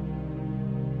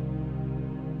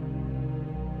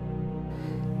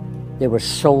 There were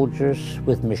soldiers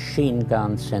with machine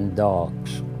guns and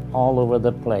dogs all over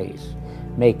the place,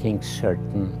 making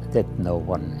certain that no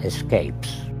one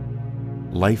escapes.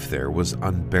 Life there was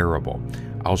unbearable.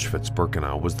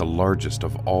 Auschwitz-Birkenau was the largest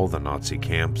of all the Nazi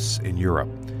camps in Europe.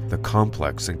 The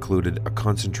complex included a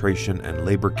concentration and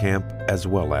labor camp as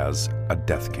well as a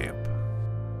death camp.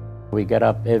 We got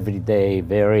up every day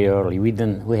very early. We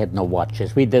had no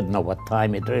watches. We didn't know what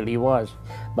time it really was,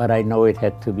 but I know it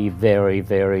had to be very,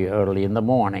 very early in the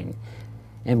morning.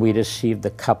 And we received a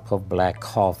cup of black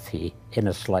coffee and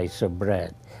a slice of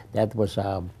bread. That was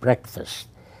our breakfast.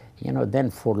 You know, then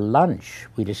for lunch,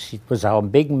 it was our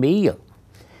big meal.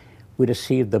 We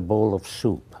received a bowl of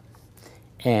soup,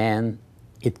 and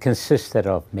it consisted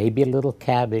of maybe a little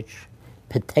cabbage,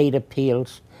 potato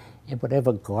peels, and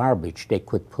whatever garbage they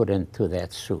could put into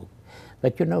that soup.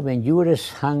 But you know, when you were as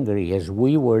hungry as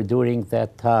we were during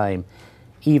that time,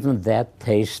 even that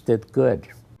tasted good.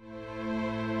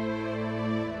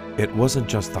 It wasn't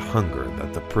just the hunger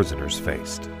that the prisoners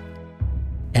faced.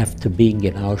 After being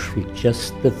in Auschwitz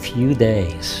just a few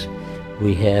days,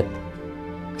 we had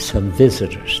some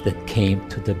visitors that came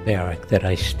to the barrack that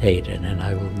I stayed in, and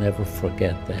I will never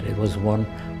forget that. It was one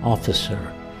officer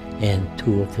and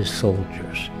 2 of his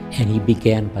soldiers, and he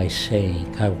began by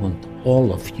saying, I want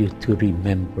all of you to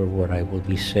remember what I will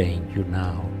be saying you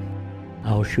now.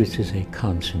 Auschwitz is a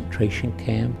concentration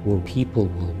camp where people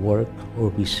will work or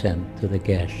be sent to the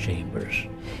gas chambers.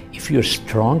 If you're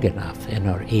strong enough and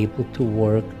are able to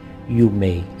work, you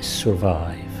may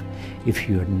survive. If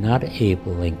you're not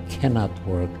able and cannot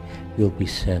work, you'll be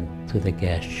sent to the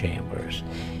gas chambers.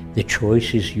 The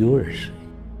choice is yours.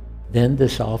 Then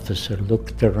this officer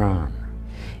looked around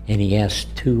and he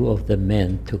asked 2 of the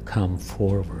men to come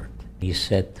forward. He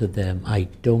said to them, I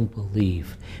don't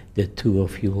believe the 2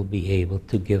 of you will be able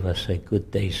to give us a good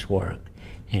day's work,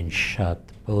 and shot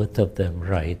both of them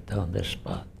right on the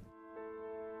spot.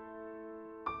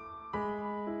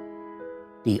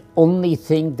 The only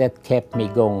thing that kept me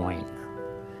going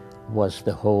was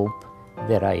the hope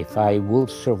that if I will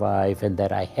survive, and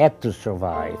that I had to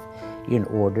survive in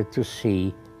order to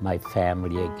see my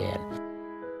family again.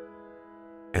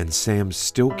 And Sam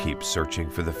still keeps searching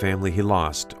for the family he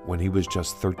lost when he was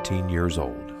just 13 years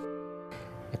old.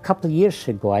 A couple of years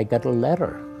ago, I got a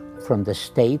letter from the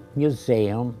State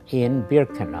Museum in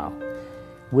Birkenau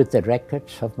with the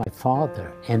records of my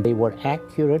father, and they were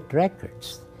accurate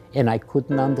records. And I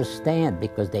couldn't understand,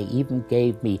 because they even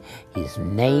gave me his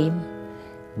name,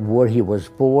 where he was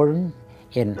born,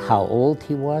 and how old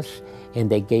he was, and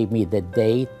they gave me the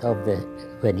date of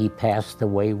when he passed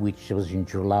away, which was in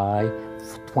July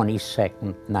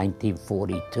 22nd,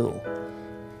 1942.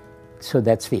 So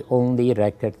that's the only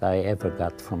record I ever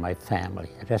got from my family.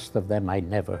 The rest of them I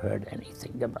never heard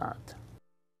anything about.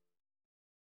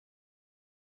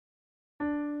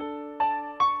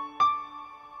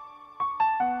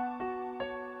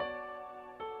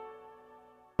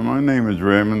 My name is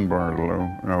Raymond Barlow.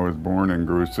 I was born in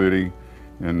Grove City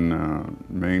in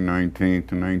May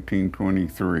 19th,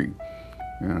 1923,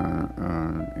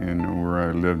 and where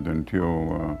I lived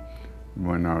until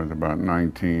when I was about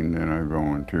 19, then I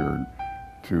volunteered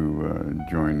to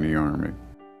join the Army.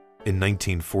 In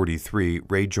 1943,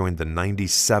 Ray joined the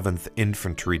 97th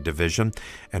Infantry Division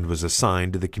and was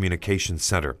assigned to the Communications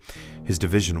Center. His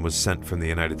division was sent from the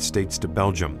United States to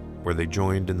Belgium, where they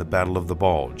joined in the Battle of the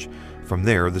Bulge. From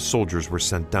there, the soldiers were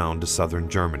sent down to southern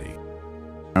Germany.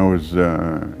 I was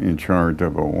in charge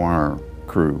of a wire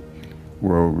crew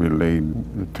where we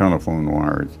relayed the telephone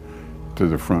wires to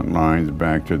the front lines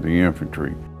back to the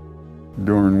infantry.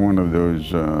 During one of those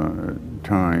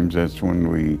times, that's when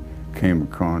we came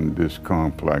upon this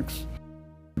complex.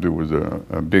 There was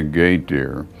a big gate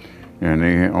there, and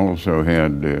they also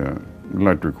had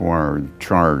electric wires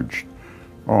charged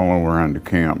all around the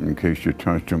camp in case you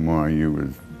touched them while you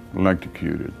was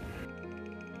electrocuted.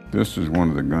 This is one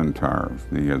of the gun towers.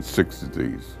 They had 6 of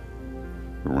these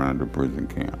around the prison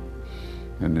camp.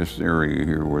 And this area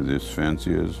here where this fence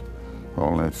is,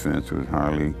 all that fence was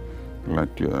highly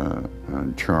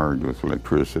charged with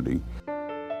electricity.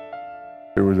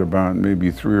 There was about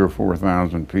maybe 3,000 or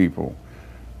 4,000 people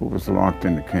who was locked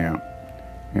in the camp.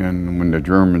 And when the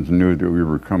Germans knew that we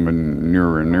were coming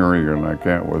near an area like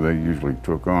that, well, they usually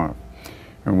took off.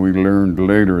 And we learned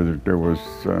later that there was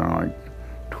like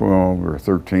 12 or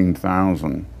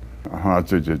 13,000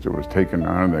 hostages that was taken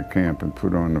out of that camp and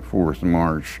put on the forced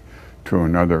march to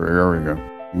another area.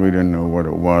 We didn't know what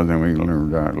it was, and we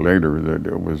learned out later that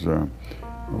it was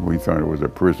we thought it was a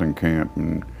prison camp,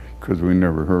 and because we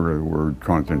never heard of the word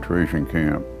concentration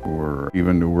camp or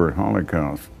even the word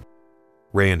Holocaust.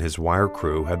 Ray and his wire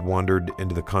crew had wandered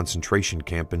into the concentration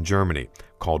camp in Germany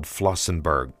called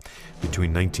Flossenburg.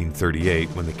 Between 1938,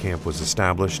 when the camp was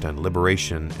established, and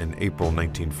liberation in April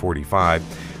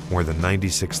 1945, more than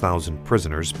 96,000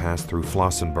 prisoners passed through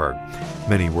Flossenburg.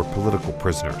 Many were political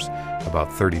prisoners.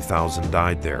 About 30,000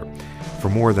 died there. For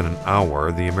more than an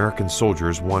hour, the American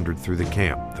soldiers wandered through the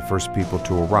camp, the first people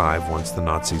to arrive once the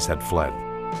Nazis had fled.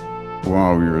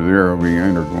 While we were there, we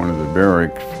entered one of the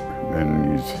barracks,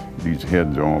 and these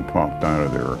heads all popped out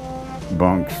of their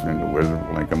bunks, and it was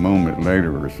like a moment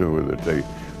later or so that they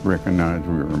recognized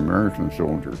we were American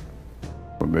soldiers.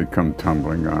 They come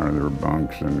tumbling out of their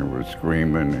bunks, and there was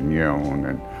screaming and yelling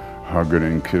and hugging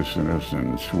and kissing us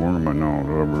and swarming all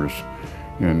over us.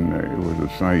 And it was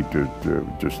a sight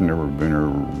that just never been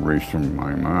erased from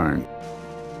my mind.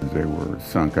 They were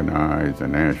sunken eyes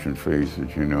and ashen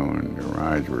faces, you know, and their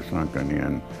eyes were sunken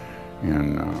in.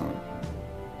 And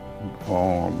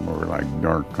all were like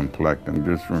dark complected,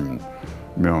 just from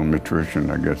malnutrition,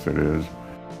 I guess it is.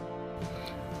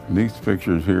 These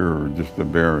pictures here are just the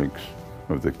barracks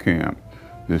of the camp.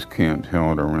 This camp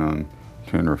held around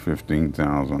 10 or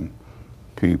 15,000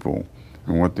 people.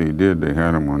 And what they did, they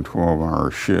had them on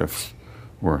 12-hour shifts,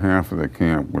 where half of the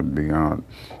camp would be out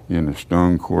in the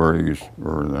stone quarries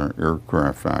or the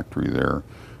aircraft factory there,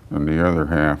 and the other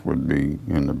half would be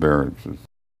in the barracks.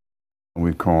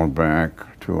 We called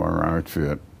back to our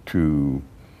outfit to,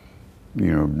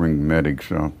 you know, bring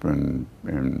medics up and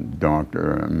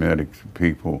medics,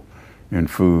 people, and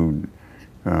food.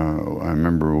 I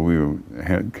remember we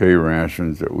had K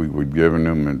rations that we would give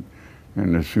them,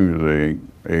 and as soon as they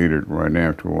ate it, right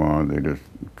after a while, they just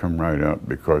come right up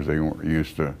because they weren't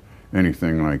used to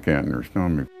anything like that in their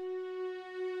stomach.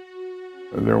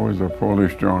 There was a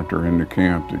Polish doctor in the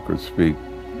camp that could speak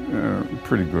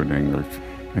pretty good English,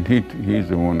 and he's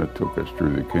the one that took us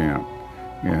through the camp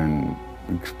and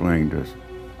explained to us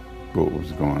what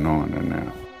was going on in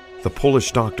that. The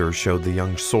Polish doctor showed the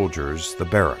young soldiers the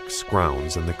barracks,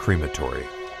 grounds, and the crematory.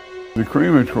 The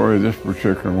crematory, this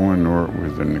particular one where it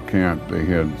was in the camp, they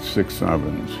had 6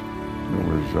 ovens.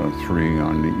 There was 3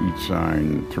 on each side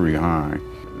and 3 high.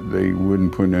 They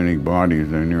wouldn't put any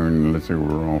bodies in there unless they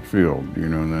were all filled, you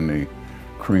know, and then they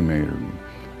cremated them.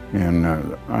 And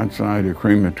outside the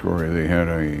crematory, they had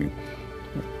a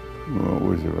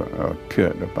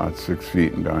pit about 6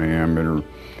 feet in diameter,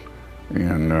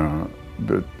 and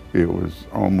it was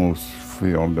almost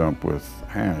filled up with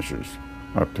ashes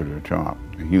up to the top,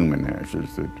 the human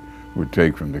ashes that would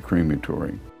take from the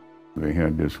crematory. They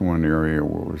had this one area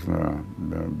where it was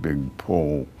the big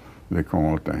pole, they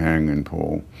call it the hanging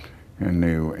pole, and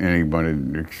anybody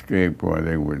that escaped, well,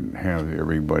 they would have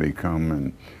everybody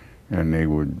come and they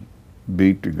would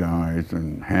beat the guys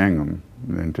and hang them,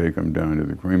 and then take them down to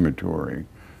the crematory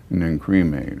and then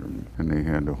cremate them. And they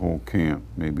had the whole camp,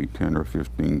 maybe 10 or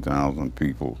 15,000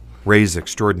 people Ray's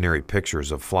extraordinary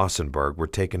pictures of Flossenbürg were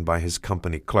taken by his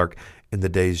company clerk in the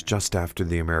days just after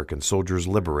the American soldiers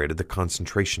liberated the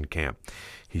concentration camp.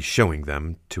 He's showing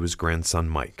them to his grandson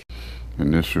Mike.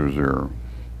 And this was their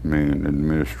main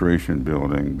administration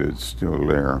building that's still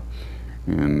there.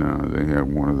 And they have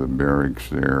one of the barracks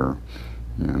there.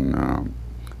 And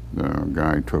the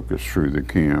guy took us through the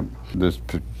camp. This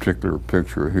particular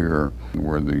picture here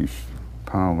were these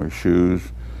pile of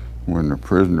shoes. When the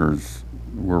prisoners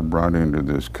were brought into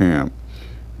this camp,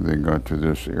 they got to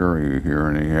this area here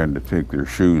and they had to take their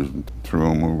shoes and throw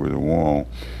them over the wall,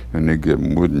 and they give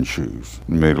them wooden shoes.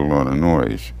 It made a lot of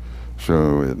noise.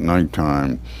 So at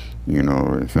nighttime, you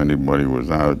know, if anybody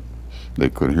was out, they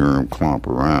could hear them clomp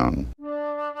around.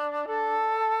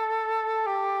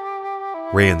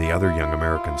 Ray and the other young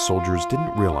American soldiers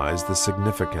didn't realize the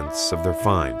significance of their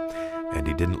find, and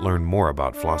he didn't learn more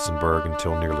about Flossenbürg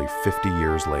until nearly 50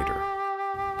 years later.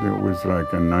 It was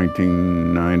like in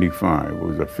 1995. It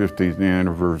was the 50th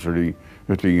anniversary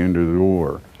at the end of the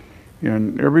war.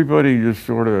 And everybody just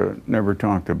sort of never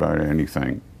talked about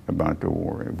anything about the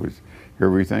war. It was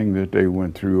everything that they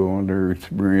went through, all their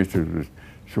experiences was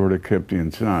sort of kept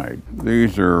inside.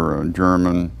 These are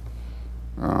German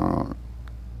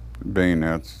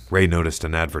bayonets. Ray noticed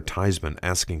an advertisement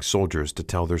asking soldiers to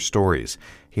tell their stories.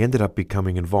 He ended up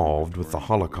becoming involved with the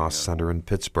Holocaust Center in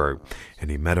Pittsburgh, and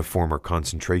he met a former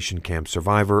concentration camp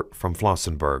survivor from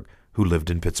Flossenbürg who lived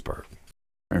in Pittsburgh.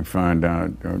 I found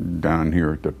out down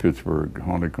here at the Pittsburgh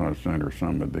Holocaust Center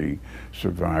some of the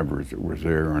survivors that was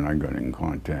there, and I got in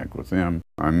contact with them.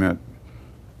 I met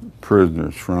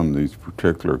prisoners from these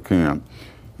particular camps.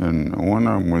 And one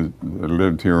of them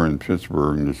lived here in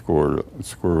Pittsburgh in the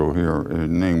squirrel here. His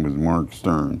name was Mark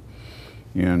Stern.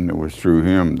 And it was through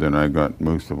him that I got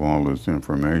most of all this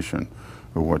information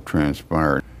of what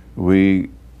transpired.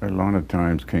 We, a lot of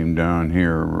times, came down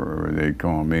here, or they'd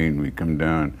call me and we'd come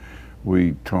down.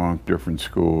 We talked different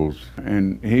schools.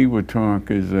 And he would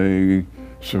talk as a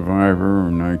survivor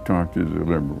and I talked as a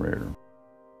liberator.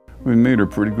 We made a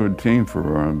pretty good team for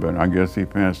him, but I guess he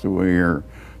passed away here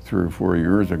 3 or 4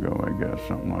 years ago, I guess,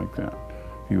 something like that.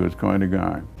 He was quite a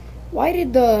guy. Why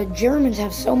did the Germans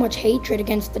have so much hatred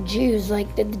against the Jews?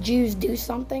 Like, did the Jews do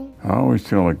something? I always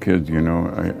tell the kids, you know,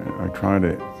 I try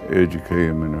to educate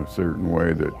them in a certain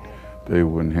way that they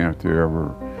wouldn't have to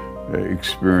ever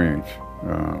experience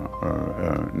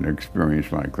an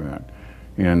experience like that.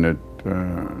 And that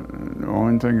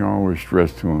one thing I always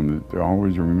stress to them, that they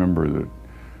always remember that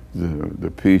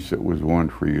the peace that was won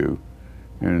for you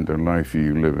and the life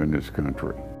you live in this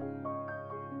country.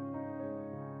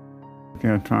 At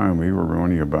that time, we were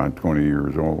only about 20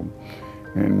 years old,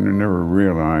 and we never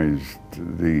realized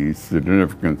the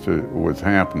significance that was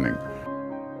happening.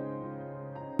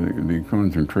 The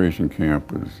concentration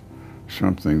camp was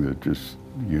something that just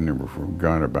you never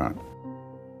forgot about.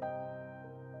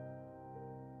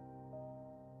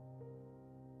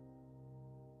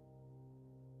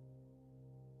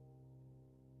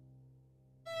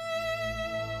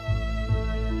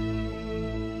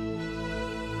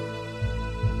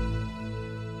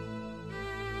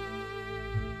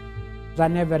 I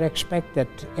never expected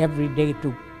every day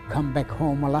to come back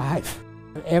home alive.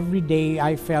 Every day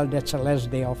I felt that's the last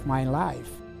day of my life.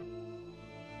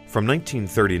 From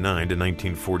 1939 to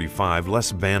 1945,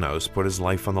 Les Banos put his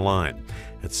life on the line.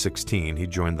 At 16, he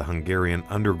joined the Hungarian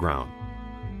underground.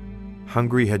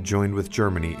 Hungary had joined with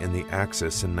Germany in the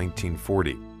Axis in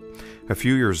 1940. A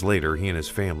few years later, he and his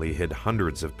family hid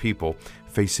hundreds of people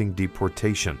facing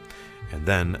deportation. And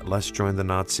then Les joined the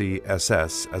Nazi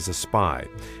SS as a spy.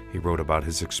 He wrote about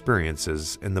his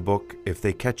experiences in the book, If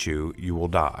They Catch You, You Will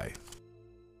Die.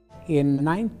 In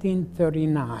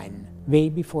 1939, way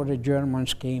before the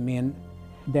Germans came in,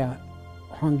 the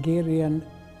Hungarian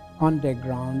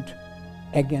underground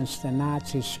against the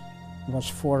Nazis was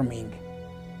forming.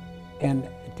 And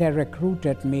they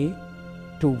recruited me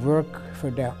to work for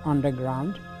the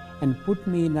underground and put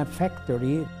me in a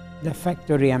factory. The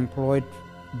factory employed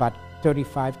about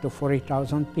 35 to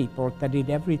 40,000 people that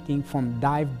did everything from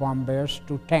dive bombers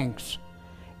to tanks.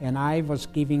 And I was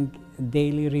giving a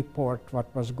daily report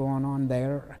what was going on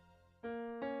there.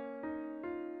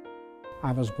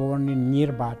 I was born in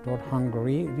Nyírbátor,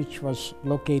 Hungary, which was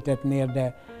located near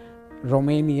the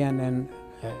Romanian and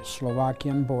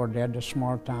Slovakian border, the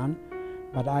small town.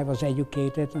 But I was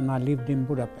educated and I lived in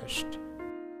Budapest.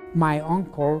 My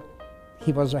uncle,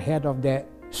 he was the head of the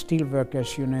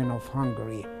Steelworkers Union of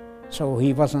Hungary. So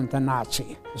he wasn't a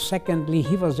Nazi. Secondly,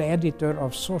 he was the editor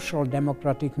of Social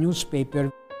Democratic newspaper,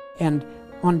 and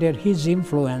under his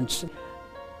influence,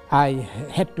 I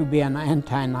had to be an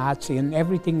anti-Nazi, and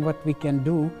everything what we can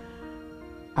do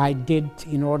I did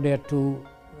in order to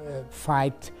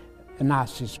fight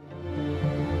Nazis.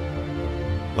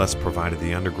 Les provided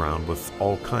the underground with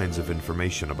all kinds of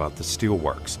information about the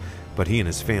steelworks, but he and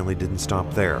his family didn't stop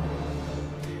there.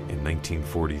 In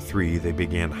 1943, they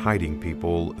began hiding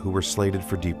people who were slated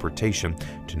for deportation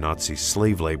to Nazi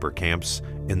slave labor camps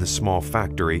in the small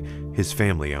factory his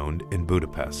family owned in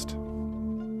Budapest.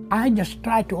 I just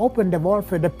tried to open the wall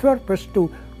for the purpose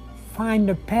to find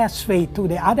a pathway to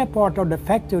the other part of the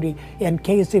factory in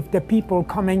case if the people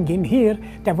coming in here,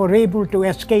 they were able to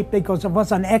escape because there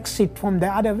was an exit from the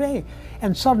other way.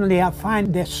 And suddenly I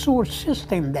find the sewer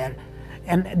system there.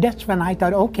 And that's when I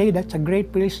thought, okay, that's a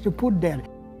great place to put there.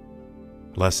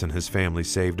 Les and his family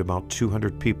saved about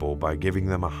 200 people by giving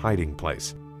them a hiding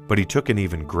place. But he took an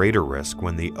even greater risk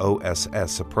when the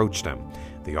OSS approached him.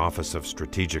 The Office of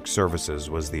Strategic Services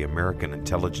was the American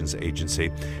intelligence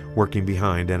agency working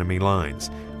behind enemy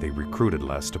lines. They recruited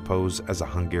Les to pose as a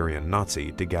Hungarian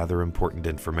Nazi to gather important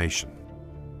information.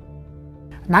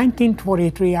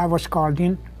 1943, I was called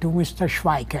in to Mr.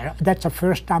 Schweiker. That's the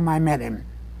first time I met him,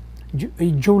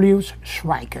 Julius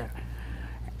Schweiker.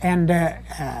 And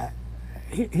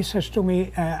he says to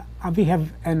me, we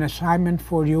have an assignment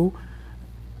for you.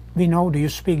 We know that you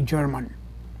speak German.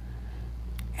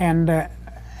 And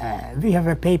we have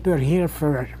a paper here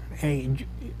for a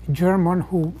German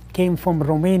who came from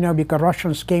Romania because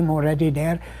Russians came already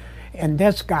there. And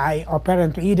this guy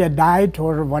apparently either died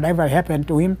or whatever happened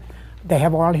to him. They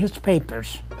have all his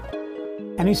papers.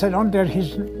 And he said, under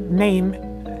his name,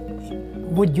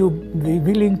 would you be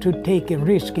willing to take a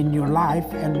risk in your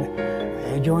life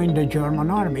and join the German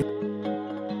army?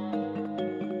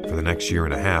 For the next year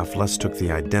and a half, Les took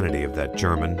the identity of that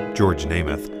German, George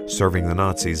Naveh, serving the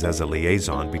Nazis as a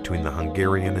liaison between the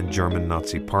Hungarian and German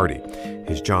Nazi Party.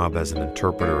 His job as an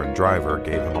interpreter and driver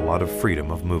gave him a lot of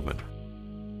freedom of movement.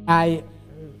 I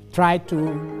tried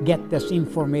to get this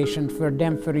information for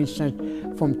them, for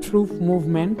instance, from troop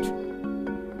movement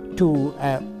to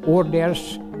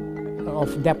orders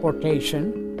of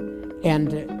deportation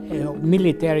and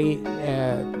military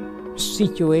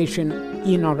situation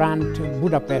in around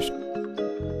Budapest.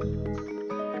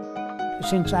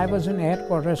 Since I was in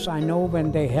headquarters, I know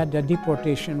when they had the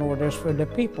deportation orders for the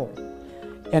people.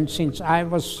 And since I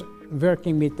was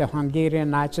working with the Hungarian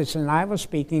Nazis and I was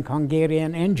speaking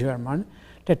Hungarian and German,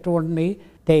 they told me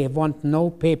they want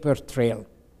no paper trail.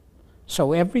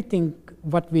 So everything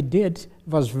what we did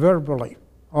was verbally.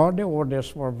 All the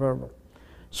orders were verbal.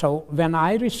 So when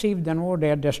I received an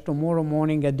order that tomorrow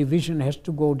morning a division has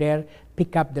to go there,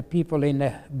 pick up the people in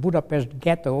the Budapest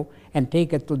ghetto and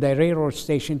take it to the railroad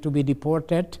station to be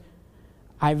deported,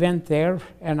 I went there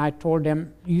and I told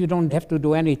them, you don't have to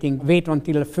do anything, wait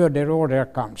until a further order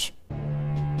comes.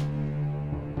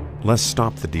 Les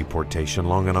stopped the deportation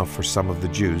long enough for some of the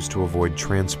Jews to avoid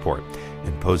transport.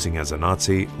 In posing as a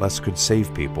Nazi, Les could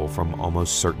save people from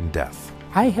almost certain death.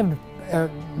 I have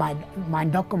my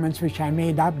documents which I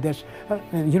made up, this,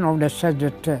 that said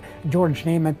that George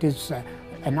Naveh is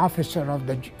an officer of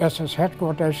the SS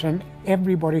headquarters and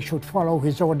everybody should follow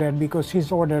his order because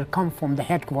his order come from the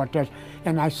headquarters.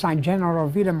 And I signed General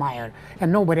Wiedemeyer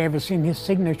and nobody ever seen his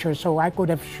signature, so I could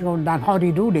have shown down how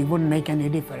he do, they wouldn't make any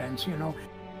difference,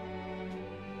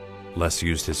 Les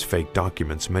used his fake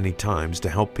documents many times to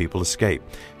help people escape.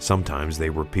 Sometimes they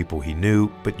were people he knew,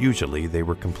 but usually they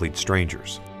were complete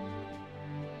strangers.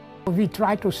 We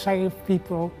try to save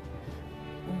people,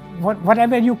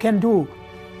 whatever you can do.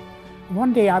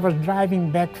 One day I was driving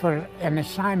back for an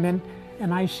assignment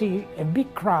and I see a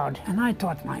big crowd and I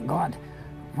thought, my God,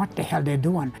 what the hell they're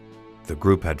doing? The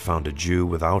group had found a Jew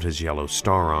without his yellow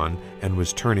star on and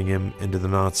was turning him into the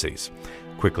Nazis.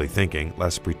 Quickly thinking,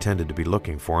 Les pretended to be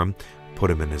looking for him, put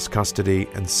him in his custody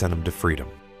and sent him to freedom.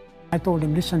 I told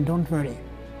him, listen, don't worry.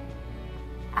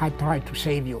 I tried to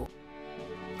save you.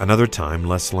 Another time,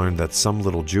 Les learned that some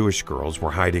little Jewish girls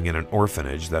were hiding in an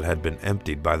orphanage that had been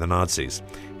emptied by the Nazis.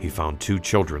 He found 2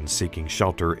 children seeking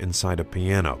shelter inside a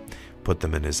piano, put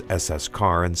them in his SS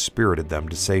car and spirited them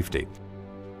to safety.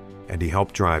 And he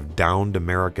helped drive downed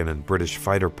American and British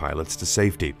fighter pilots to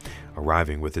safety,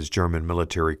 arriving with his German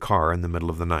military car in the middle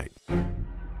of the night.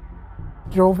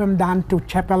 Drove him down to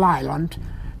Chapel Island,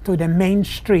 to the main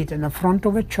street in the front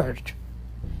of a church.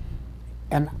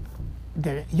 And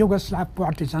the Yugoslav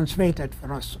partisans waited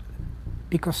for us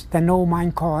because they know my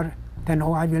car, they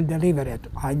know I will deliver it.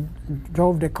 I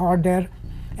drove the car there.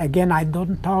 Again, I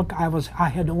don't talk. I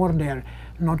had order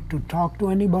not to talk to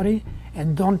anybody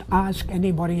and don't ask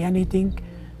anybody anything.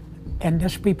 And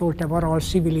these people, they were all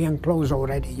civilian clothes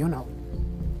already,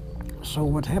 So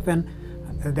what happened,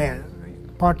 the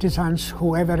partisans,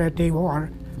 whoever they were,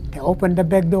 They opened the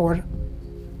back door,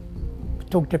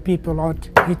 took the people out,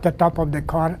 hit the top of the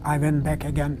car. I went back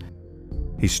again.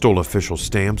 He stole official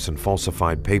stamps and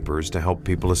falsified papers to help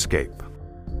people escape.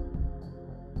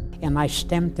 And I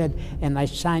stamped it and I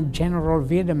signed General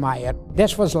Wiedemeyer.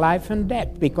 This was life and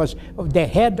death because the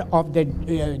head of the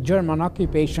German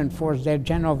occupation force, the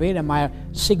General Wiedemeyer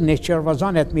signature was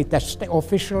on it with the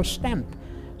official stamp.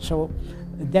 So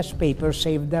this paper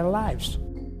saved their lives.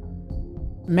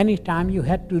 Many times you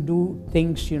had to do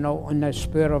things, on the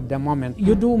spur of the moment.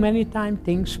 You do many times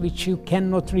things which you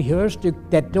cannot rehearse,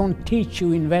 that don't teach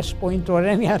you in West Point or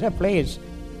any other place.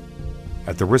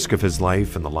 At the risk of his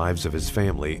life and the lives of his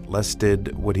family, Les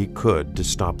did what he could to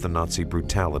stop the Nazi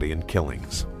brutality and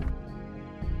killings.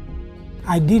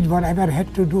 I did whatever I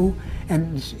had to do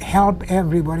and help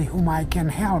everybody whom I can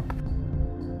help.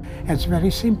 It's very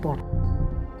simple.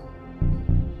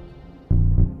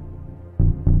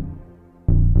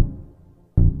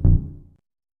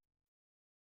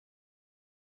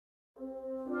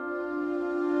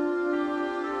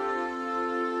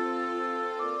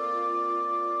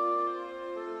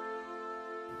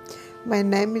 My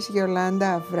name is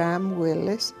Yolanda Avram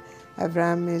Willis.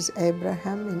 Avram is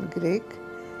Abraham in Greek.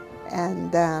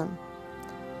 And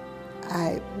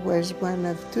I was one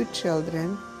of two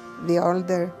children, the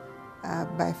older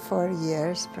by 4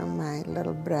 years from my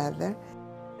little brother.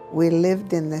 We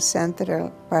lived in the central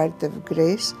part of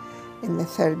Greece, in the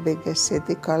third biggest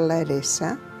city called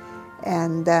Larissa.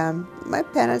 And my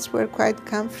parents were quite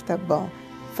comfortable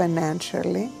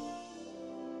financially.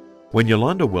 When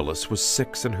Yolanda Willis was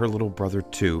 6 and her little brother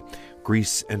 2,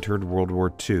 Greece entered World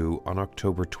War II on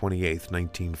October 28,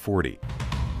 1940.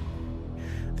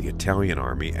 The Italian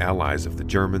army, allies of the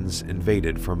Germans,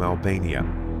 invaded from Albania.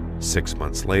 6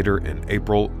 months later, in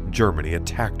April, Germany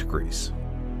attacked Greece.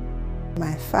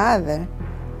 My father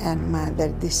and mother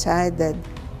decided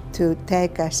to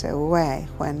take us away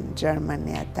when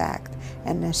Germany attacked.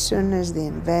 And as soon as the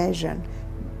invasion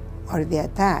or the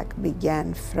attack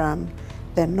began from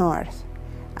the north,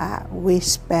 we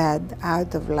sped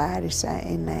out of Larissa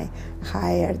in a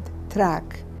hired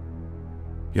truck.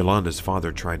 Yolanda's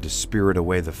father tried to spirit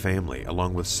away the family,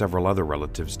 along with several other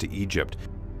relatives, to Egypt.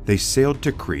 They sailed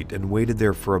to Crete and waited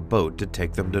there for a boat to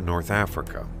take them to North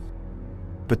Africa.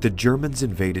 But the Germans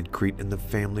invaded Crete and the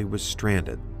family was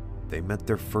stranded. They met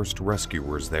their first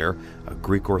rescuers there. A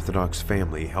Greek Orthodox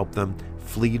family helped them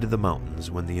flee to the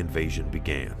mountains when the invasion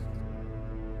began.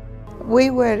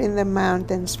 We were in the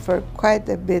mountains for quite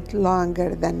a bit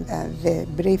longer than the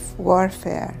brief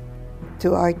warfare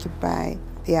to occupy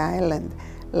the island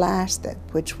lasted,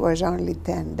 which was only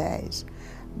 10 days.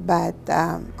 But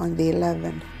on the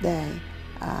 11th day,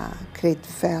 Crete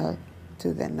fell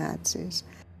to the Nazis.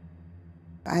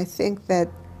 I think that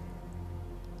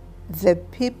the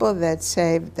people that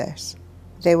saved us,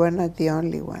 they were not the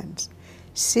only ones,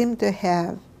 seemed to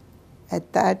have a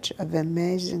touch of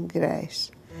amazing grace.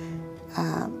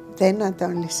 They not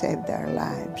only saved our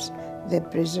lives, they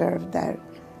preserved our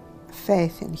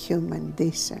faith in human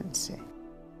decency.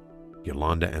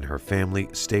 Yolanda and her family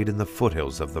stayed in the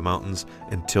foothills of the mountains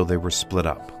until they were split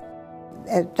up.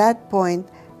 At that point,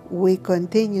 we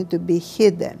continued to be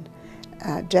hidden,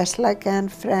 just like Anne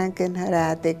Frank in her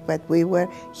attic, but we were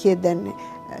hidden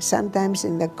sometimes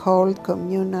in the cold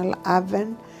communal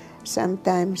oven,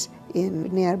 sometimes in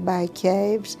nearby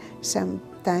caves,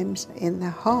 sometimes in the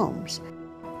homes.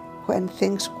 When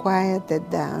things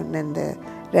quieted down and the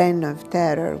reign of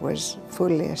terror was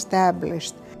fully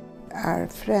established, our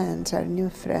friends, our new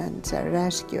friends, our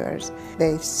rescuers,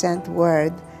 they sent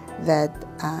word that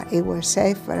it was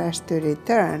safe for us to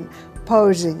return,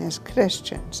 posing as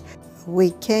Christians.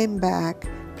 We came back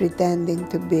pretending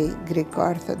to be Greek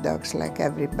Orthodox like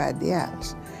everybody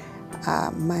else.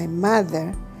 My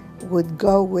mother would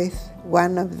go with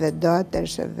one of the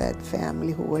daughters of that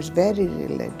family, who was very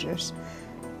religious,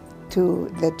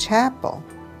 to the chapel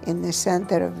in the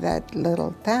center of that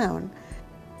little town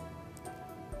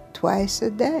twice a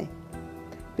day,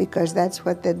 because that's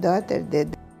what the daughter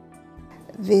did.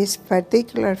 This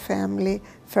particular family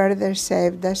further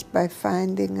saved us by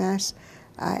finding us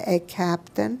a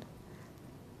captain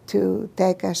to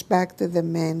take us back to the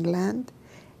mainland,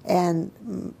 and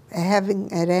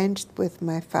having arranged with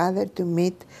my father to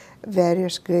meet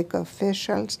various Greek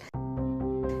officials.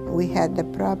 We had the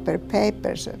proper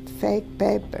papers, fake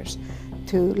papers,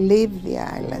 to leave the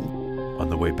island. On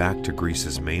the way back to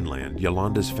Greece's mainland,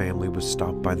 Yolanda's family was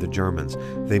stopped by the Germans.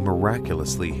 They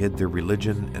miraculously hid their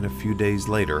religion and a few days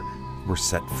later were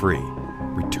set free,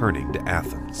 returning to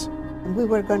Athens. We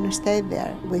were going to stay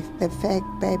there with the fake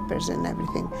papers and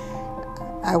everything.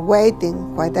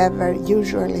 awaiting whatever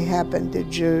usually happened to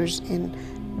Jews in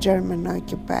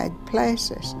German-occupied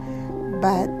places.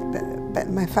 But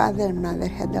my father and mother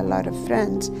had a lot of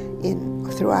friends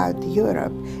throughout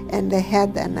Europe, and they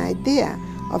had an idea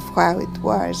of how it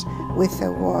was with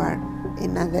the war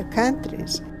in other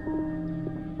countries.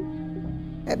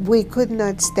 We could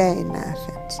not stay in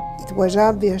Athens. It was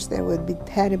obvious there would be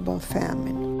terrible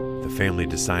famine. The family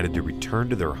decided to return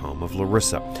to their home of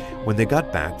Larissa. When they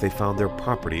got back, they found their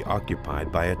property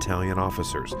occupied by Italian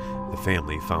officers. The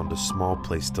family found a small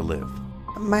place to live.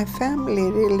 My family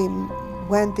really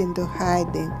went into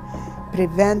hiding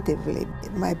preventively.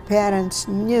 My parents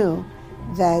knew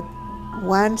that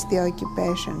once the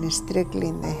occupation is strictly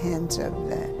in the hands of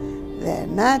the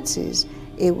Nazis,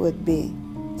 it would be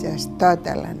just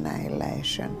total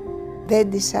annihilation. They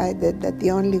decided that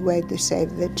the only way to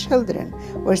save the children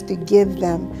was to give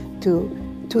them to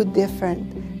two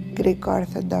different Greek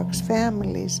Orthodox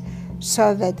families,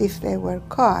 so that if they were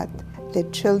caught, the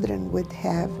children would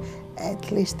have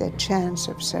at least a chance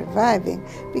of surviving,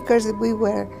 because we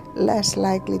were less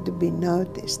likely to be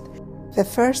noticed. The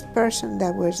first person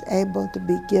that was able to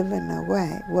be given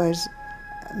away was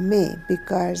me,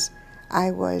 because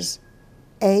I was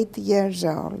 8 years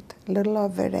old, a little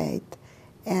over 8,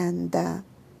 and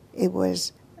it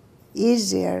was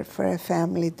easier for a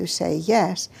family to say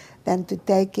yes than to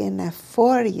take in a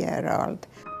 4-year-old.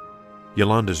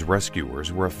 Yolanda's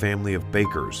rescuers were a family of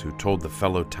bakers who told the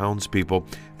fellow townspeople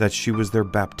that she was their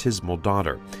baptismal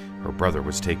daughter. Her brother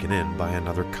was taken in by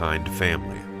another kind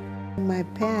family. My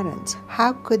parents,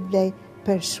 how could they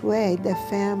persuade a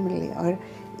family or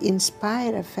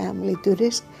inspire a family to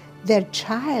risk their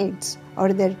child's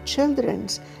or their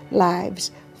children's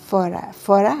lives for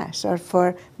us, or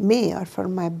for me, or for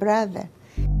my brother?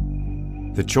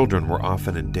 The children were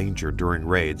often in danger during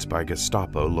raids by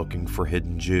Gestapo looking for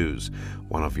hidden Jews.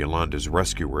 One of Yolanda's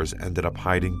rescuers ended up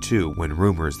hiding too when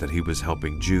rumors that he was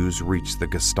helping Jews reached the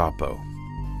Gestapo.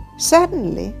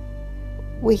 Suddenly,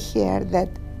 we hear that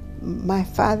my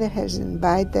father has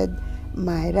invited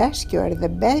my rescuer, the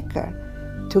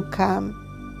baker, to come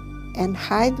and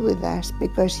hide with us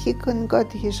because he couldn't go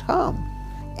to his home.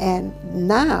 And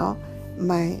now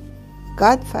my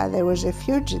godfather was a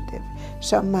fugitive.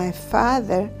 So my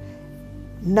father,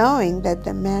 knowing that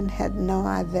the man had no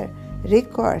other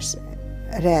recourse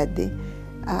ready,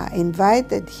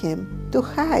 invited him to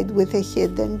hide with the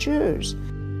hidden Jews.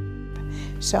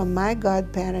 So my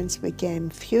godparents became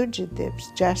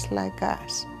fugitives just like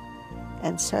us.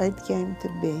 And so it came to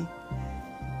be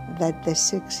that the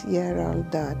 6-year-old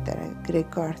daughter, a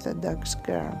Greek Orthodox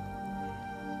girl,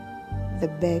 the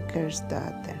baker's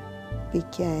daughter,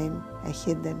 became a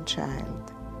hidden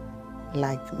child,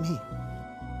 like me.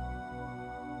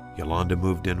 Yolanda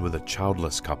moved in with a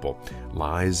childless couple.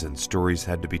 Lies and stories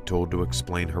had to be told to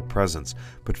explain her presence,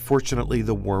 but fortunately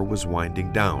the war was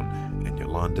winding down, and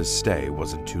Yolanda's stay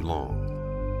wasn't too long.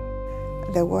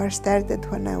 The war started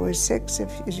when I was 6,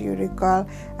 if you recall.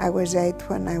 I was 8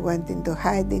 when I went into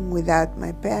hiding without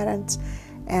my parents,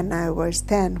 and I was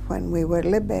 10 when we were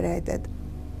liberated.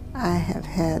 I have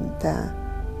had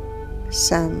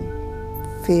some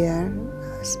fear,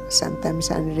 sometimes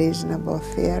unreasonable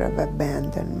fear of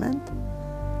abandonment.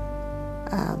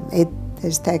 It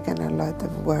has taken a lot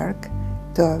of work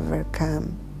to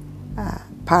overcome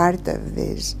part of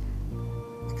these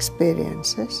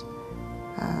experiences.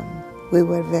 We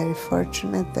were very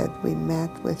fortunate that we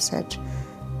met with such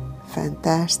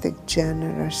fantastic,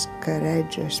 generous,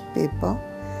 courageous people.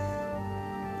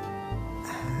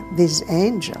 These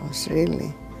angels,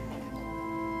 really.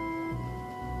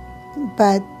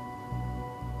 But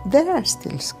there are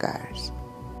still scars.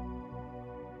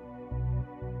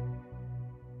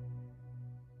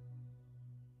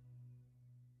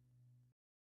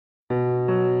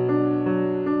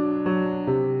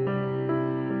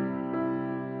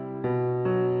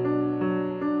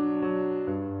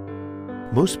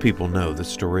 Most people know the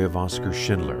story of Oskar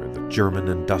Schindler, the German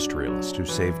industrialist who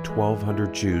saved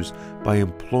 1,200 Jews by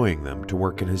employing them to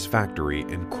work in his factory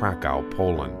in Krakow,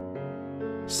 Poland,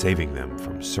 saving them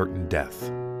from certain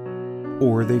death.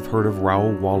 Or they've heard of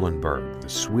Raoul Wallenberg, the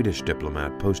Swedish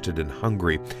diplomat posted in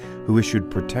Hungary, who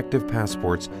issued protective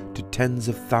passports to tens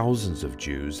of thousands of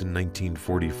Jews in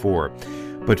 1944.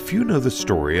 But few know the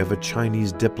story of a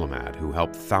Chinese diplomat who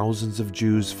helped thousands of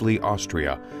Jews flee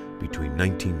Austria between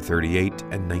 1938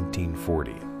 and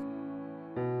 1940.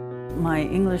 My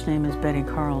English name is Betty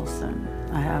Carlson.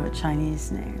 I have a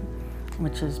Chinese name,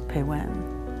 which is Pei Wen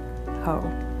Ho.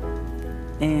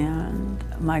 And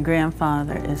my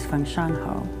grandfather is Feng Shan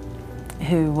Ho,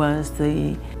 who was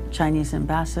the Chinese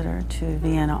ambassador to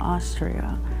Vienna,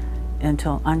 Austria.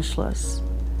 until Anschluss,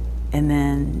 and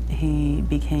then he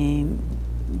became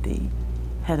the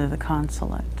head of the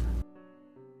consulate.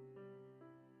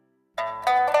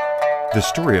 The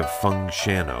story of Feng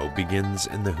Xianhou begins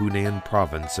in the Hunan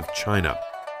province of China.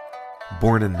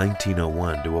 Born in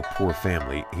 1901 to a poor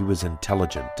family, he was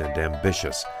intelligent and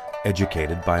ambitious,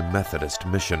 educated by Methodist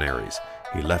missionaries.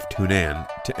 He left Hunan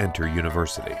to enter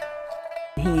university.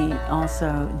 He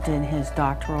also did his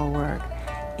doctoral work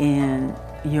in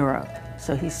Europe,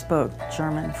 so he spoke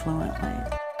German fluently.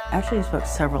 Actually, he spoke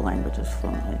several languages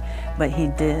fluently, but he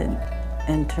did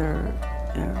enter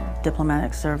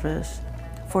diplomatic service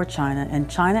for China, and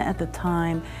China at the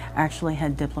time actually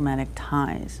had diplomatic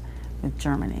ties with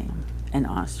Germany and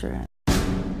Austria.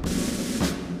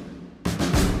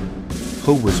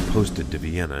 Ho was posted to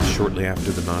Vienna shortly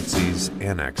after the Nazis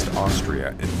annexed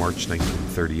Austria in March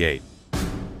 1938.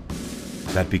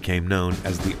 That became known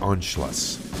as the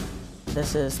Anschluss.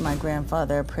 This is my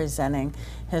grandfather presenting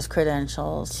his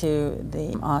credentials to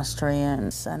the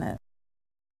Austrian Senate.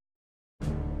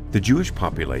 The Jewish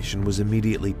population was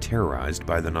immediately terrorized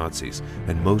by the Nazis,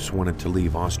 and most wanted to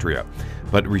leave Austria.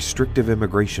 But restrictive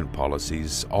immigration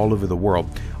policies all over the world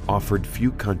offered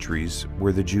few countries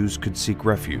where the Jews could seek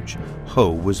refuge.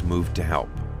 Ho was moved to help.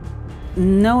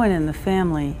 No one in the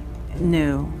family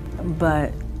knew,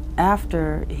 but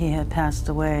after he had passed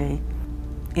away,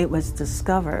 it was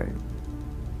discovered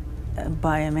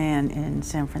by a man in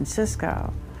San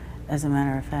Francisco, as a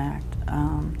matter of fact,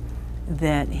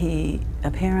 that he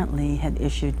apparently had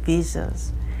issued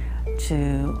visas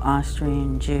to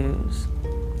Austrian Jews,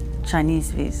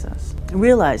 Chinese visas,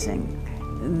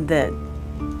 realizing that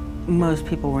most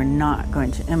people were not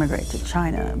going to immigrate to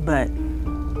China, but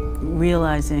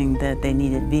realizing that they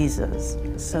needed visas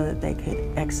so that they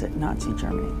could exit Nazi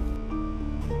Germany.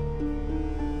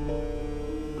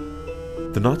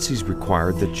 The Nazis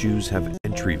required that Jews have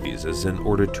entry visas in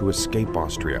order to escape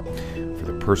Austria. For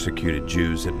the persecuted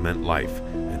Jews, it meant life,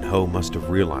 and Ho must have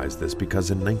realized this because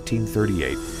in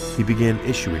 1938, he began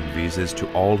issuing visas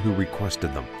to all who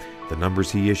requested them. The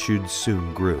numbers he issued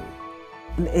soon grew.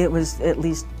 It was at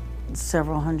least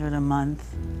several hundred a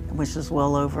month, which is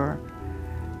well over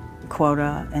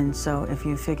quota, and so if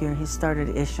you figure he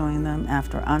started issuing them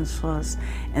after Anschluss,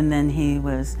 and then he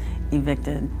was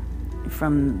evicted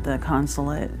from the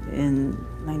consulate in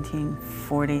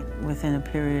 1940 within a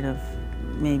period of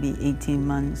maybe 18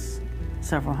 months,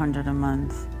 several hundred a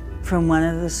month. From one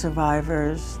of the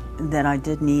survivors that I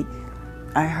did meet,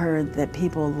 I heard that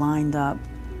people lined up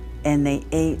and they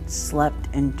ate, slept,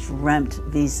 and dreamt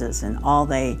visas, and all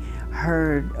they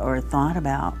heard or thought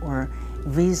about were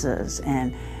visas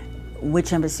and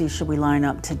which embassy should we line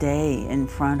up today in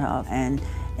front of, and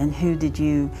who did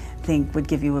you think would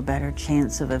give you a better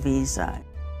chance of a visa?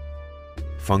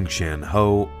 Feng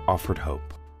Xianhou offered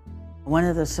hope. One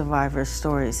of the survivor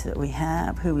stories that we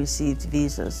have who received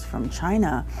visas from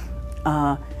China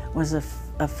was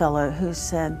a fellow who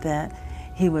said that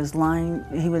he was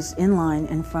in line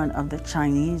in front of the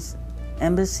Chinese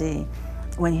embassy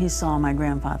when he saw my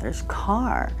grandfather's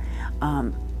car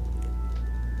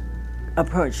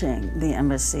approaching the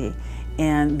embassy,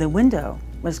 and the window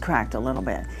was cracked a little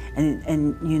bit,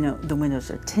 and you know, the windows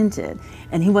are tinted,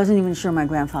 and he wasn't even sure my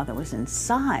grandfather was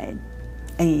inside.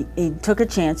 And he took a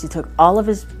chance. He took all of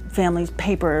his family's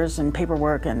papers and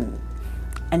paperwork, and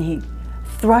he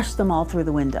thrust them all through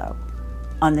the window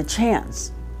on the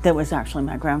chance that was actually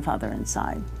my grandfather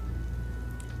inside.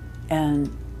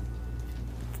 And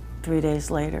 3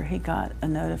 days later, he got a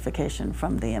notification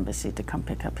from the embassy to come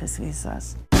pick up his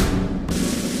visas.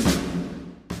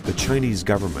 The Chinese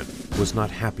government was not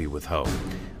happy with Ho.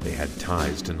 They had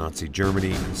ties to Nazi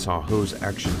Germany and saw Ho's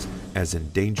actions as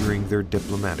endangering their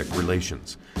diplomatic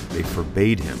relations. They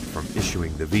forbade him from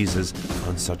issuing the visas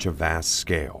on such a vast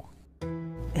scale.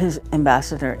 His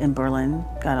ambassador in Berlin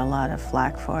got a lot of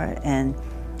flack for it and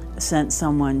sent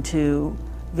someone to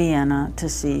Vienna to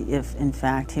see if, in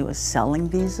fact, he was selling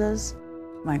visas.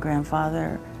 My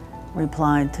grandfather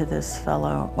replied to this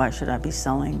fellow, "Why should I be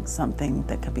selling something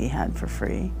that could be had for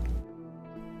free?"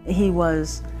 He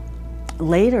was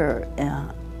later,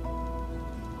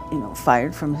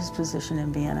 fired from his position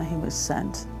in Vienna. He was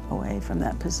sent away from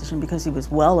that position because he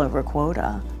was well over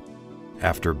quota.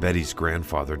 After Betty's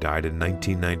grandfather died in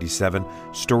 1997,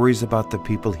 stories about the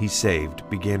people he saved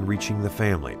began reaching the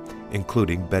family,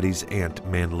 including Betty's Aunt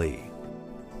Man Lee.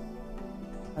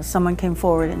 Someone came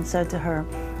forward and said to her,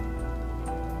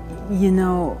 "You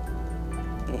know,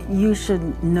 you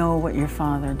should know what your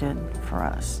father did for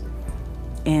us,"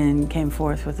 and came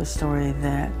forth with a story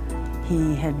that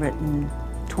he had written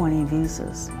 20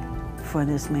 visas for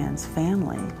this man's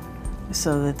family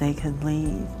so that they could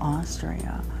leave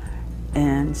Austria.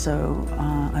 And so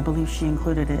I believe she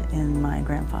included it in my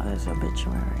grandfather's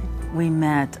obituary. We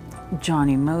met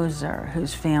Johnny Moser,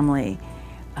 whose family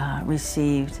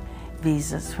received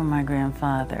visas from my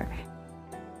grandfather.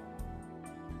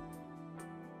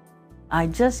 I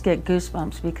just get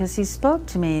goosebumps because he spoke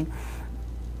to me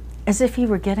as if he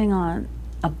were getting on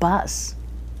a bus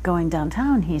going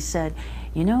downtown. He said,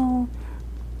 you know,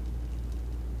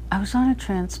 I was on a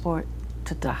transport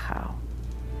to Dachau,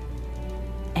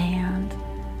 and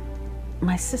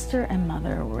my sister and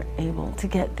mother were able to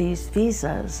get these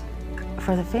visas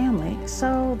for the family,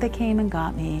 so they came and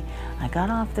got me. I got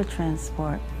off the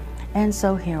transport, and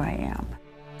so here I am.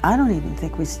 I don't even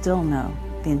think we still know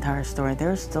the entire story.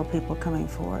 There's still people coming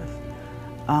forth.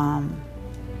 I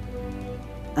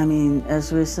mean,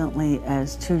 as recently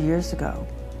as 2 years ago,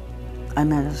 I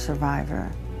met a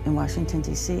survivor in Washington,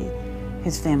 D.C.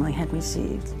 His family had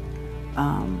received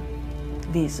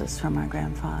visas from my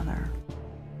grandfather.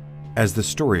 As the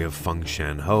story of Feng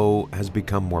Shan Ho has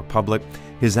become more public,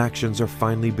 his actions are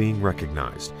finally being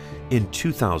recognized. In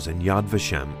 2000, Yad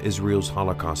Vashem, Israel's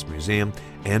Holocaust Museum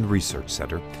and Research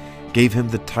Center, gave him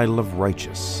the title of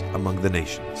Righteous among the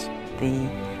nations. The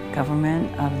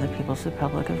government of the People's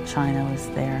Republic of China was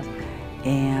there,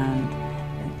 and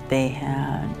they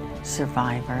had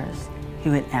survivors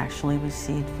who had actually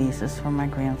received visas from my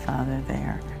grandfather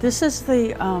there. This is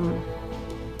the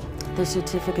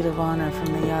certificate of honor from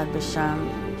the Yad Vashem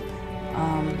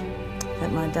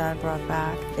that my dad brought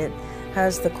back. It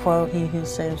has the quote, "He who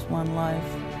saves one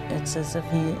life," it's as if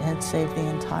he had saved the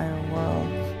entire world.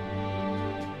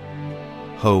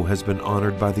 Ho has been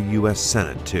honored by the U.S.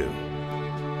 Senate, too.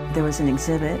 There was an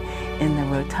exhibit in the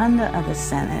rotunda of the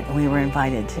Senate we were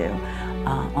invited to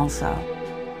also.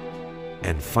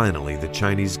 And finally, the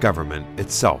Chinese government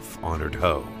itself honored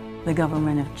Ho. The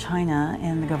government of China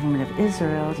and the government of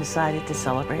Israel decided to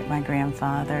celebrate my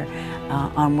grandfather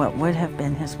on what would have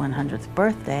been his 100th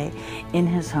birthday in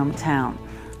his hometown.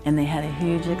 And they had a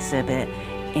huge exhibit,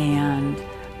 and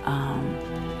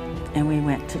we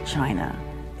went to China.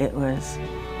 It was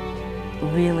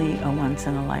really a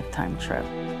once-in-a-lifetime trip.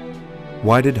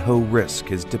 Why did Ho risk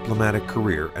his diplomatic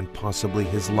career and possibly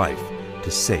his life to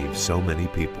save so many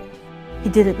people? He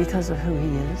did it because of who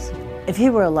he is. If he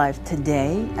were alive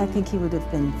today, I think he would have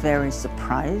been very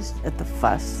surprised at the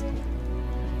fuss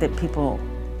that people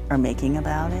are making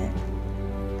about it,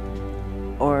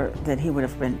 or that he would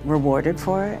have been rewarded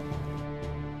for it.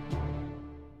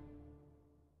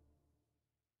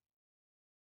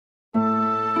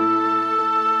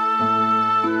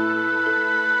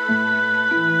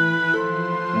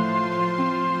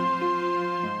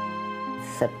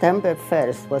 September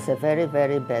 1st was a very,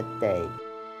 very bad day.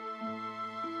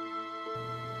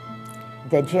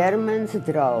 The Germans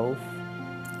drove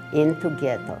into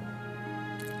ghetto.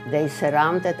 They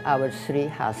surrounded our 3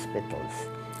 hospitals.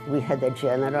 We had a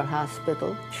general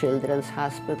hospital, children's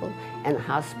hospital, and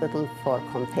hospital for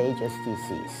contagious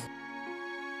disease.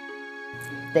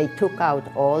 They took out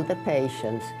all the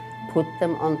patients, put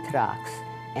them on trucks,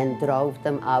 and drove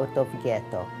them out of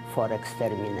ghetto for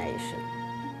extermination.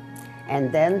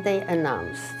 And then they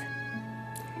announced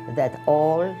that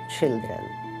all children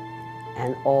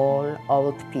and all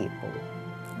old people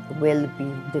will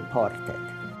be deported.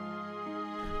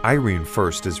 Irene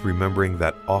First is remembering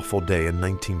that awful day in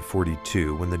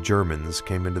 1942 when the Germans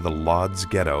came into the Lodz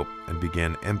ghetto and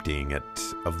began emptying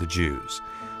it of the Jews.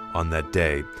 On that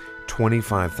day,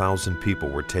 25,000 people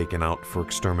were taken out for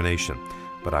extermination,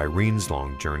 but Irene's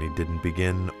long journey didn't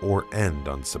begin or end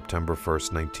on September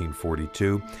 1st,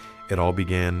 1942. It all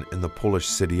began in the Polish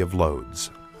city of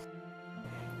Lodz.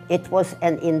 It was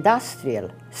an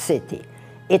industrial city.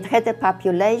 It had a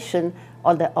population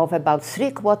of about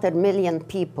 3/4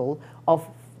 people, of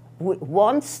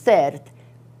 1/3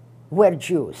 were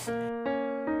Jews.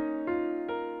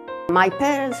 My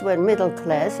parents were middle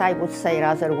class, I would say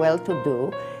rather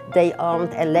well-to-do. They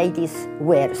owned a ladies'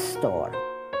 wear store.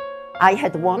 I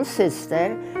had one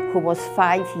sister who was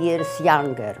 5 years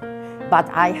younger, but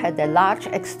I had a large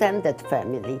extended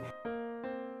family.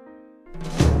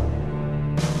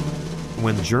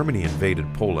 When Germany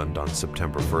invaded Poland on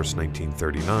September 1st,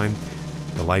 1939,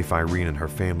 the life Irene and her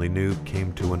family knew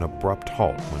came to an abrupt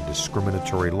halt when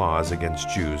discriminatory laws against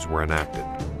Jews were enacted.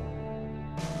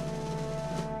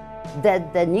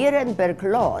 That the Nuremberg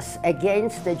laws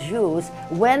against the Jews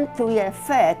went to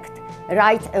effect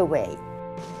right away.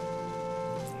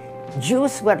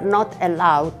 Jews were not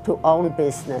allowed to own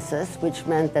businesses, which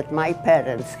meant that my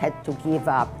parents had to give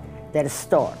up their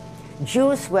store.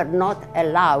 Jews were not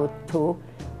allowed to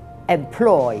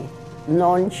employ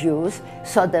non-Jews,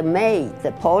 so the maid,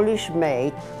 the Polish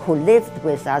maid, who lived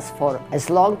with us for as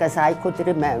long as I could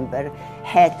remember,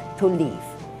 had to leave.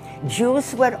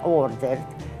 Jews were ordered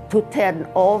to turn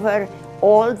over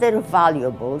all their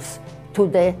valuables to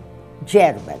the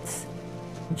Germans.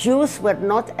 Jews were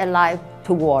not allowed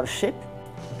to worship.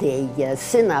 The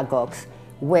synagogues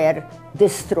were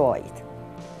destroyed.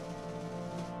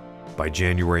 By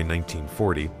January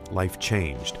 1940, life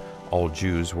changed. All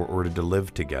Jews were ordered to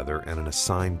live together in an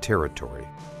assigned territory,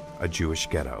 a Jewish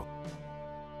ghetto.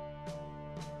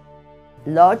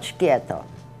 Lodz Ghetto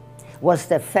was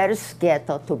the first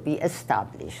ghetto to be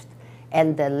established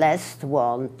and the last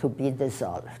one to be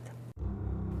dissolved.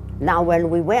 Now, when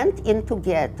we went into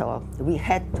ghetto, we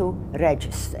had to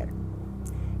register.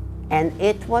 And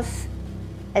it was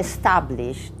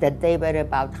established that there were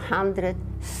about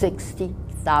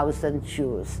 160,000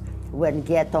 Jews when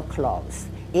ghetto closed.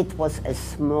 It was a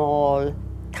small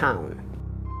town.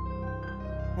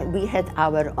 We had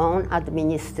our own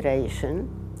administration,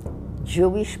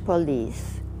 Jewish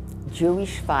police,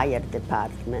 Jewish fire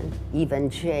department, even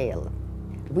jail.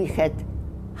 We had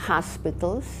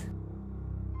hospitals.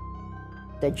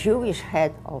 The Jewish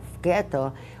head of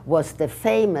ghetto was the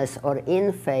famous or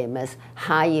infamous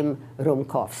Chaim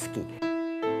Rumkowski.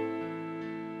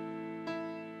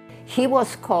 He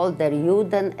was called the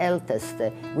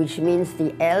Judenälteste, which means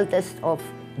the eldest of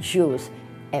Jews,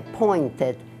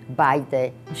 appointed by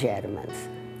the Germans.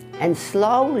 And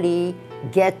slowly,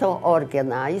 ghetto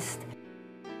organized.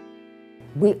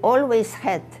 We always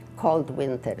had cold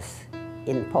winters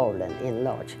in Poland, in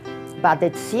Lodz, but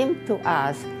it seemed to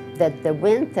us that the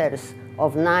winters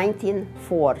of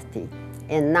 1940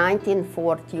 and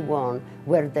 1941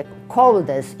 were the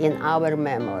coldest in our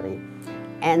memory,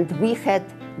 and we had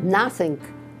nothing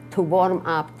to warm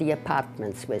up the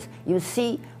apartments with. You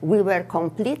see, we were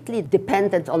completely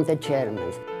dependent on the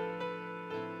Germans.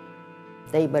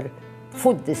 They were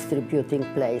food distributing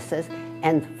places,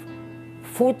 and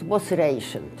food was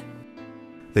rationed.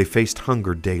 They faced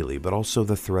hunger daily, but also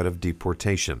the threat of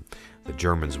deportation. The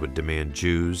Germans would demand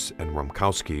Jews, and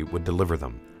Rumkowski would deliver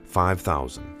them,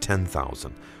 5,000,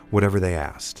 10,000, whatever they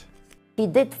asked. He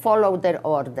did follow their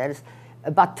orders,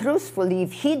 but truthfully,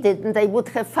 if he didn't, they would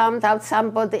have found out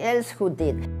somebody else who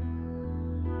did.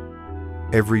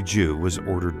 Every Jew was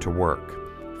ordered to work.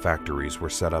 Factories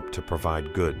were set up to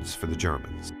provide goods for the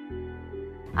Germans.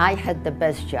 I had the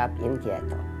best job in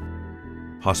ghetto.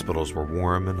 Hospitals were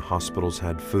warm and hospitals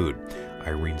had food.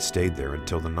 Irene stayed there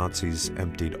until the Nazis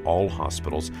emptied all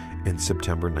hospitals in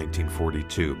September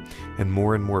 1942, and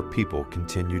more people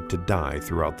continued to die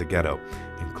throughout the ghetto,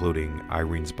 including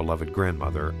Irene's beloved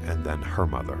grandmother and then her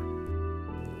mother.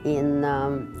 In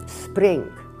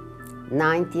spring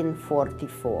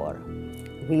 1944,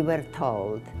 we were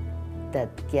told that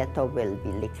ghetto will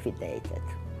be liquidated.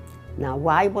 Now,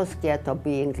 why was ghetto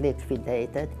being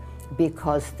liquidated?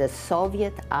 Because the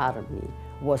Soviet army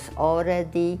was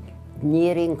already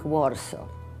nearing Warsaw.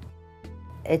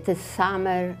 It is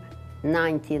summer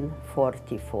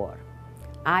 1944.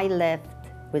 I left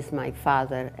with my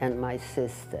father and my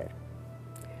sister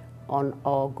on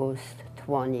August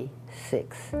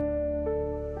 26.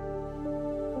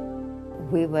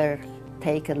 We were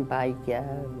taken by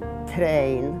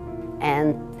train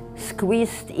and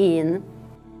squeezed in.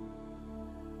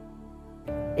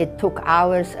 It took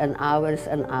hours and hours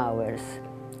and hours,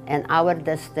 and our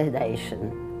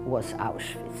destination was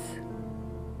Auschwitz.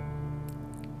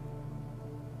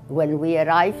 When we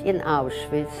arrived in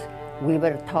Auschwitz, we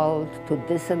were told to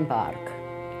disembark,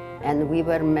 and we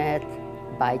were met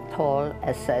by tall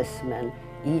SS men,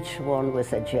 each one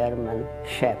with a German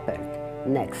shepherd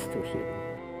next to him.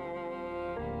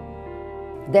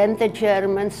 Then the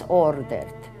Germans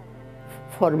ordered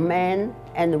for men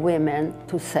and women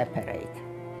to separate.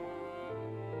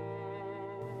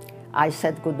 I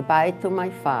said goodbye to my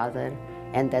father,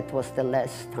 and that was the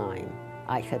last time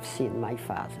I have seen my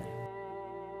father.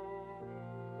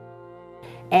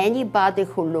 Anybody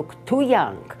who looked too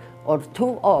young or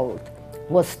too old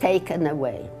was taken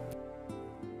away.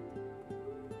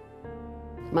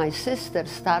 My sister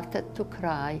started to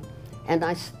cry, and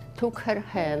I took her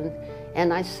hand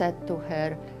and I said to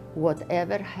her,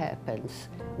 whatever happens,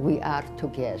 we are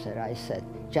together. I said,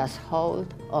 just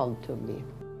hold on to me.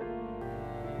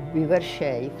 We were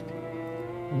shaved.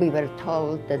 We were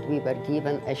told that we were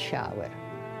given a shower.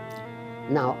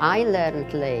 Now, I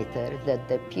learned later that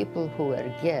the people who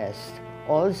were guests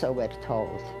also were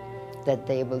told that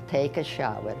they will take a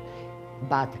shower,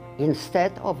 but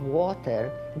instead of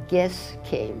water, gas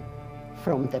came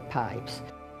from the pipes.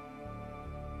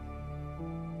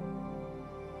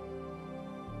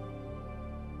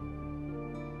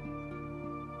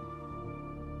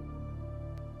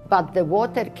 but the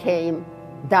water came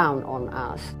down on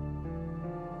us.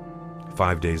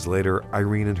 5 days later,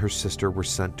 Irene and her sister were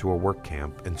sent to a work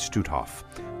camp in Stutthof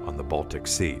on the Baltic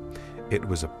Sea. It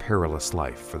was a perilous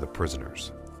life for the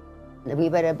prisoners. We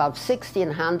were about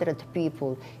 1,600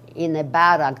 people in a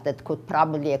barrack that could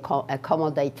probably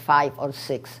accommodate 500 or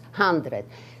 600.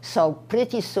 So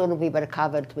pretty soon we were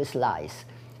covered with lice.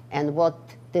 And what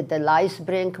did the lice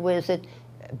bring with it?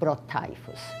 Brought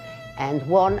typhus. And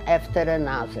one after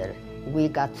another, we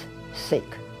got sick.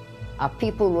 Our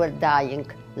people were dying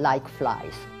like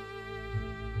flies.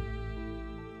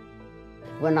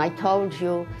 When I told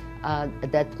you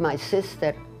that my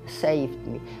sister saved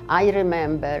me, I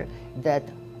remember that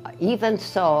even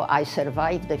though I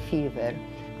survived the fever,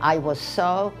 I was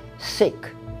so sick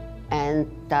and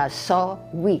so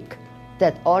weak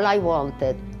that all I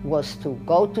wanted was to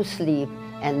go to sleep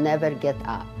and never get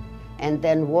up. And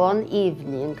then one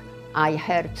evening, I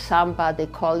heard somebody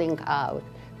calling out,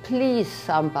 "Please,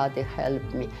 somebody help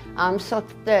me. I'm so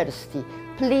thirsty.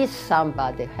 Please,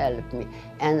 somebody help me."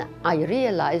 And I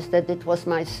realized that it was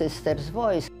my sister's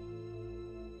voice.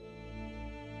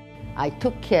 I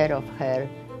took care of her,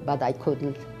 but I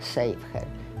couldn't save her.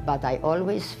 But I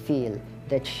always feel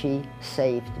that she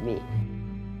saved me.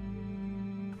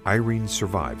 Irene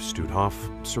survived Stutthof,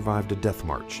 survived a death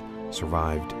march,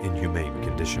 survived inhumane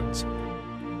conditions.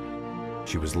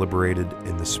 She was liberated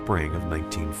in the spring of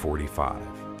 1945.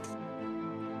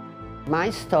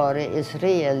 My story is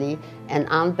really an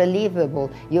unbelievable.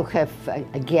 You have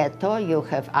a ghetto, you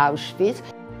have Auschwitz.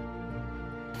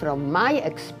 From my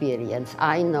experience,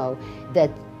 I know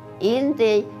that in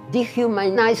the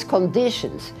dehumanized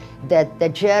conditions that the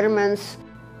Germans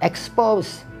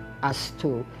exposed us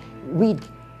to, we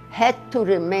had to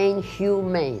remain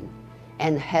humane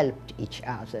and helped each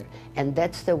other. And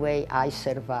that's the way I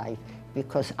survived,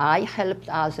 because I helped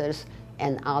others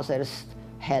and others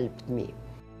helped me.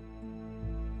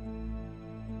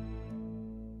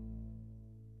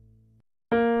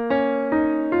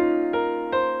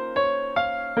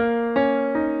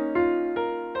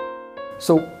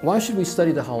 So why should we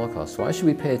study the Holocaust? Why should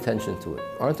we pay attention to it?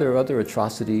 Aren't there other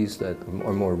atrocities that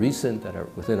are more recent, that are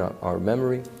within our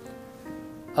memory?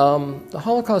 The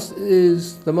Holocaust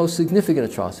is the most significant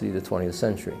atrocity of the 20th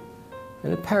century.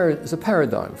 And it's a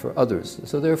paradigm for others.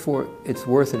 So therefore, it's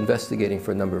worth investigating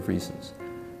for a number of reasons.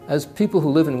 As people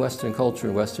who live in Western culture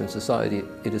and Western society,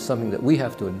 it is something that we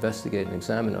have to investigate and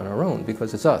examine on our own,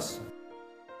 because it's us.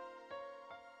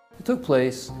 It took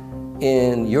place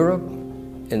in Europe,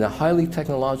 in a highly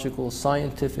technological,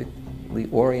 scientifically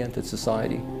oriented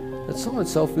society that saw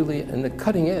itself really in the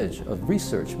cutting edge of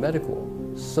research, medical,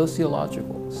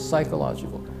 sociological,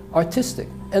 psychological, artistic.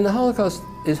 And the Holocaust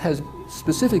has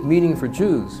specific meaning for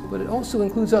Jews, but it also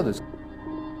includes others.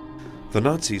 The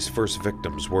Nazis' first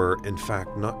victims were, in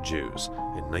fact, not Jews.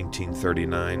 In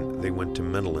 1939, they went to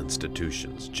mental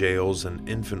institutions, jails, and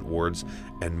infant wards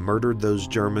and murdered those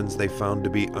Germans they found to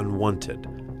be unwanted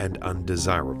and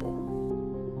undesirable.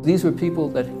 These were people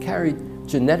that carried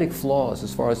genetic flaws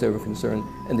as far as they were concerned,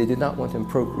 and they did not want them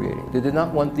procreating. They did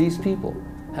not want these people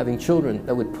having children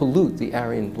that would pollute the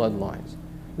Aryan bloodlines.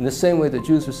 In the same way that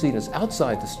Jews were seen as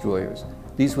outside destroyers,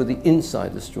 these were the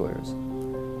inside destroyers.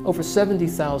 Over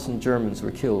 70,000 Germans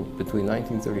were killed between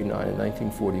 1939 and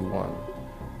 1941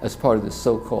 as part of this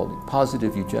so-called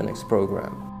positive eugenics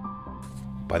program.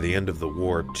 By the end of the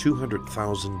war,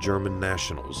 200,000 German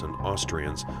nationals and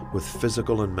Austrians with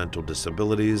physical and mental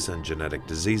disabilities and genetic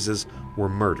diseases were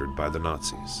murdered by the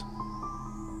Nazis.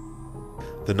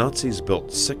 The Nazis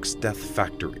built 6 death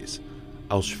factories: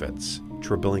 Auschwitz,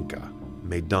 Treblinka,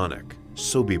 Majdanek,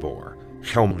 Sobibor,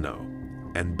 Chelmno,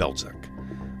 and Belzec.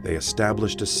 They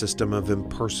established a system of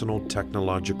impersonal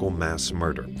technological mass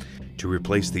murder to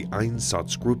replace the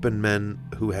Einsatzgruppen men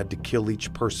who had to kill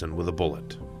each person with a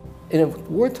bullet. In a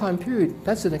wartime period,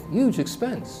 that's a huge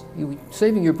expense. You're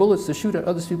saving your bullets to shoot at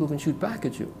other people who can shoot back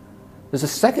at you. There's a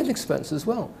second expense as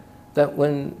well, that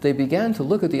when they began to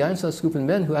look at the Einsatzgruppen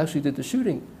men who actually did the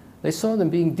shooting, they saw them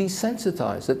being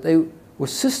desensitized, that they were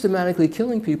systematically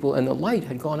killing people and the light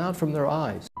had gone out from their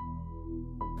eyes.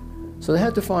 So they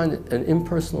had to find an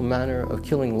impersonal manner of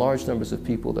killing large numbers of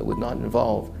people that would not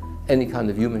involve any kind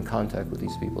of human contact with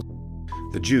these people.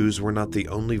 The Jews were not the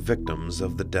only victims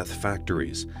of the death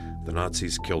factories. The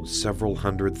Nazis killed several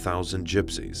 100,000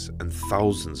 gypsies and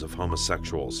thousands of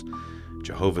homosexuals,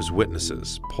 Jehovah's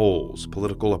Witnesses, Poles,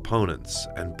 political opponents,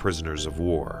 and prisoners of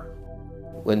war.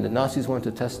 When the Nazis wanted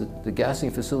to test the gassing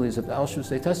facilities of Auschwitz,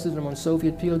 they tested them on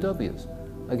Soviet POWs.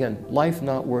 Again, life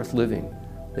not worth living.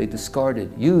 They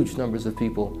discarded huge numbers of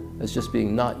people as just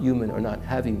being not human or not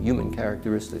having human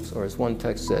characteristics, or as one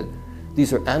text said,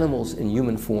 These are animals in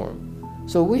human form.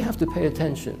 So we have to pay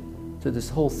attention to this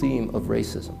whole theme of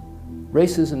racism.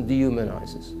 Racism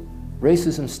dehumanizes.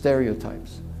 Racism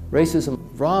stereotypes. Racism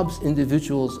robs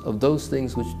individuals of those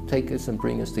things which take us and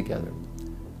bring us together.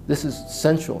 This is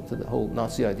central to the whole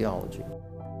Nazi ideology.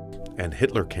 And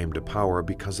Hitler came to power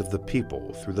because of the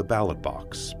people through the ballot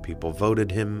box. People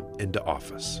voted him into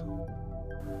office.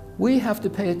 We have to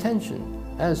pay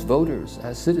attention as voters,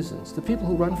 as citizens, to people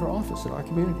who run for office in our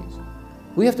communities.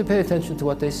 We have to pay attention to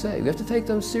what they say. We have to take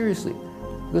them seriously.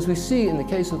 Because we see in the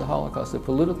case of the Holocaust that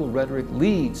political rhetoric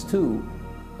leads to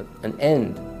an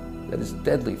end that is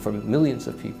deadly for millions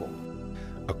of people.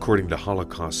 According to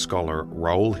Holocaust scholar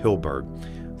Raoul Hilberg,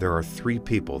 there are 3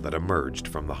 people that emerged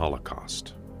from the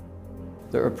Holocaust.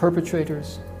 There are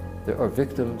perpetrators, there are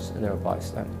victims, and there are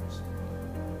bystanders.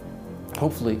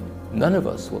 Hopefully, none of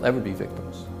us will ever be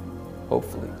victims.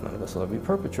 Hopefully, none of us will ever be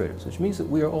perpetrators, which means that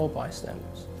we are all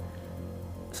bystanders.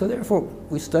 So therefore,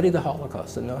 we study the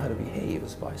Holocaust and know how to behave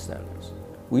as bystanders.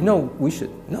 We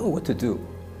should know what to do.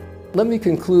 Let me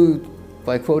conclude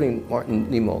by quoting Martin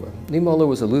Niemöller. Niemöller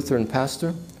was a Lutheran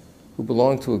pastor who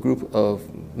belonged to a group of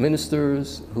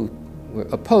ministers who were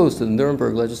opposed to the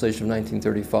Nuremberg legislation of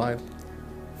 1935.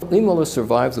 Niemöller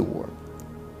survived the war,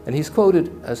 and he's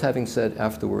quoted as having said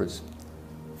afterwards,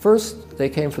 "First, they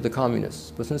came for the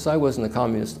communists, but since I wasn't a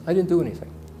communist, I didn't do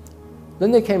anything.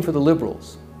 Then they came for the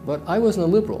liberals, but I wasn't a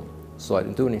liberal, so I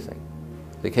didn't do anything.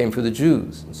 They came for the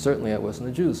Jews, and certainly I wasn't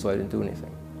a Jew, so I didn't do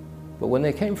anything. But when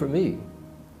they came for me,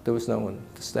 there was no one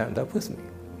to stand up with me."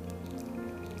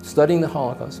 Studying the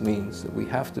Holocaust means that we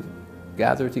have to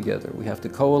gather together, we have to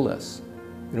coalesce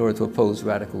in order to oppose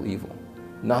radical evil.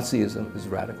 Nazism is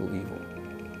radical evil.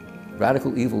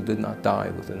 Radical evil did not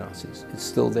die with the Nazis. It's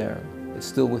still there. It's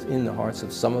still within the hearts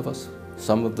of some of us,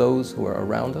 some of those who are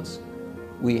around us.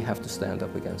 We have to stand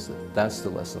up against it. That's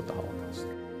the lesson of the Holocaust.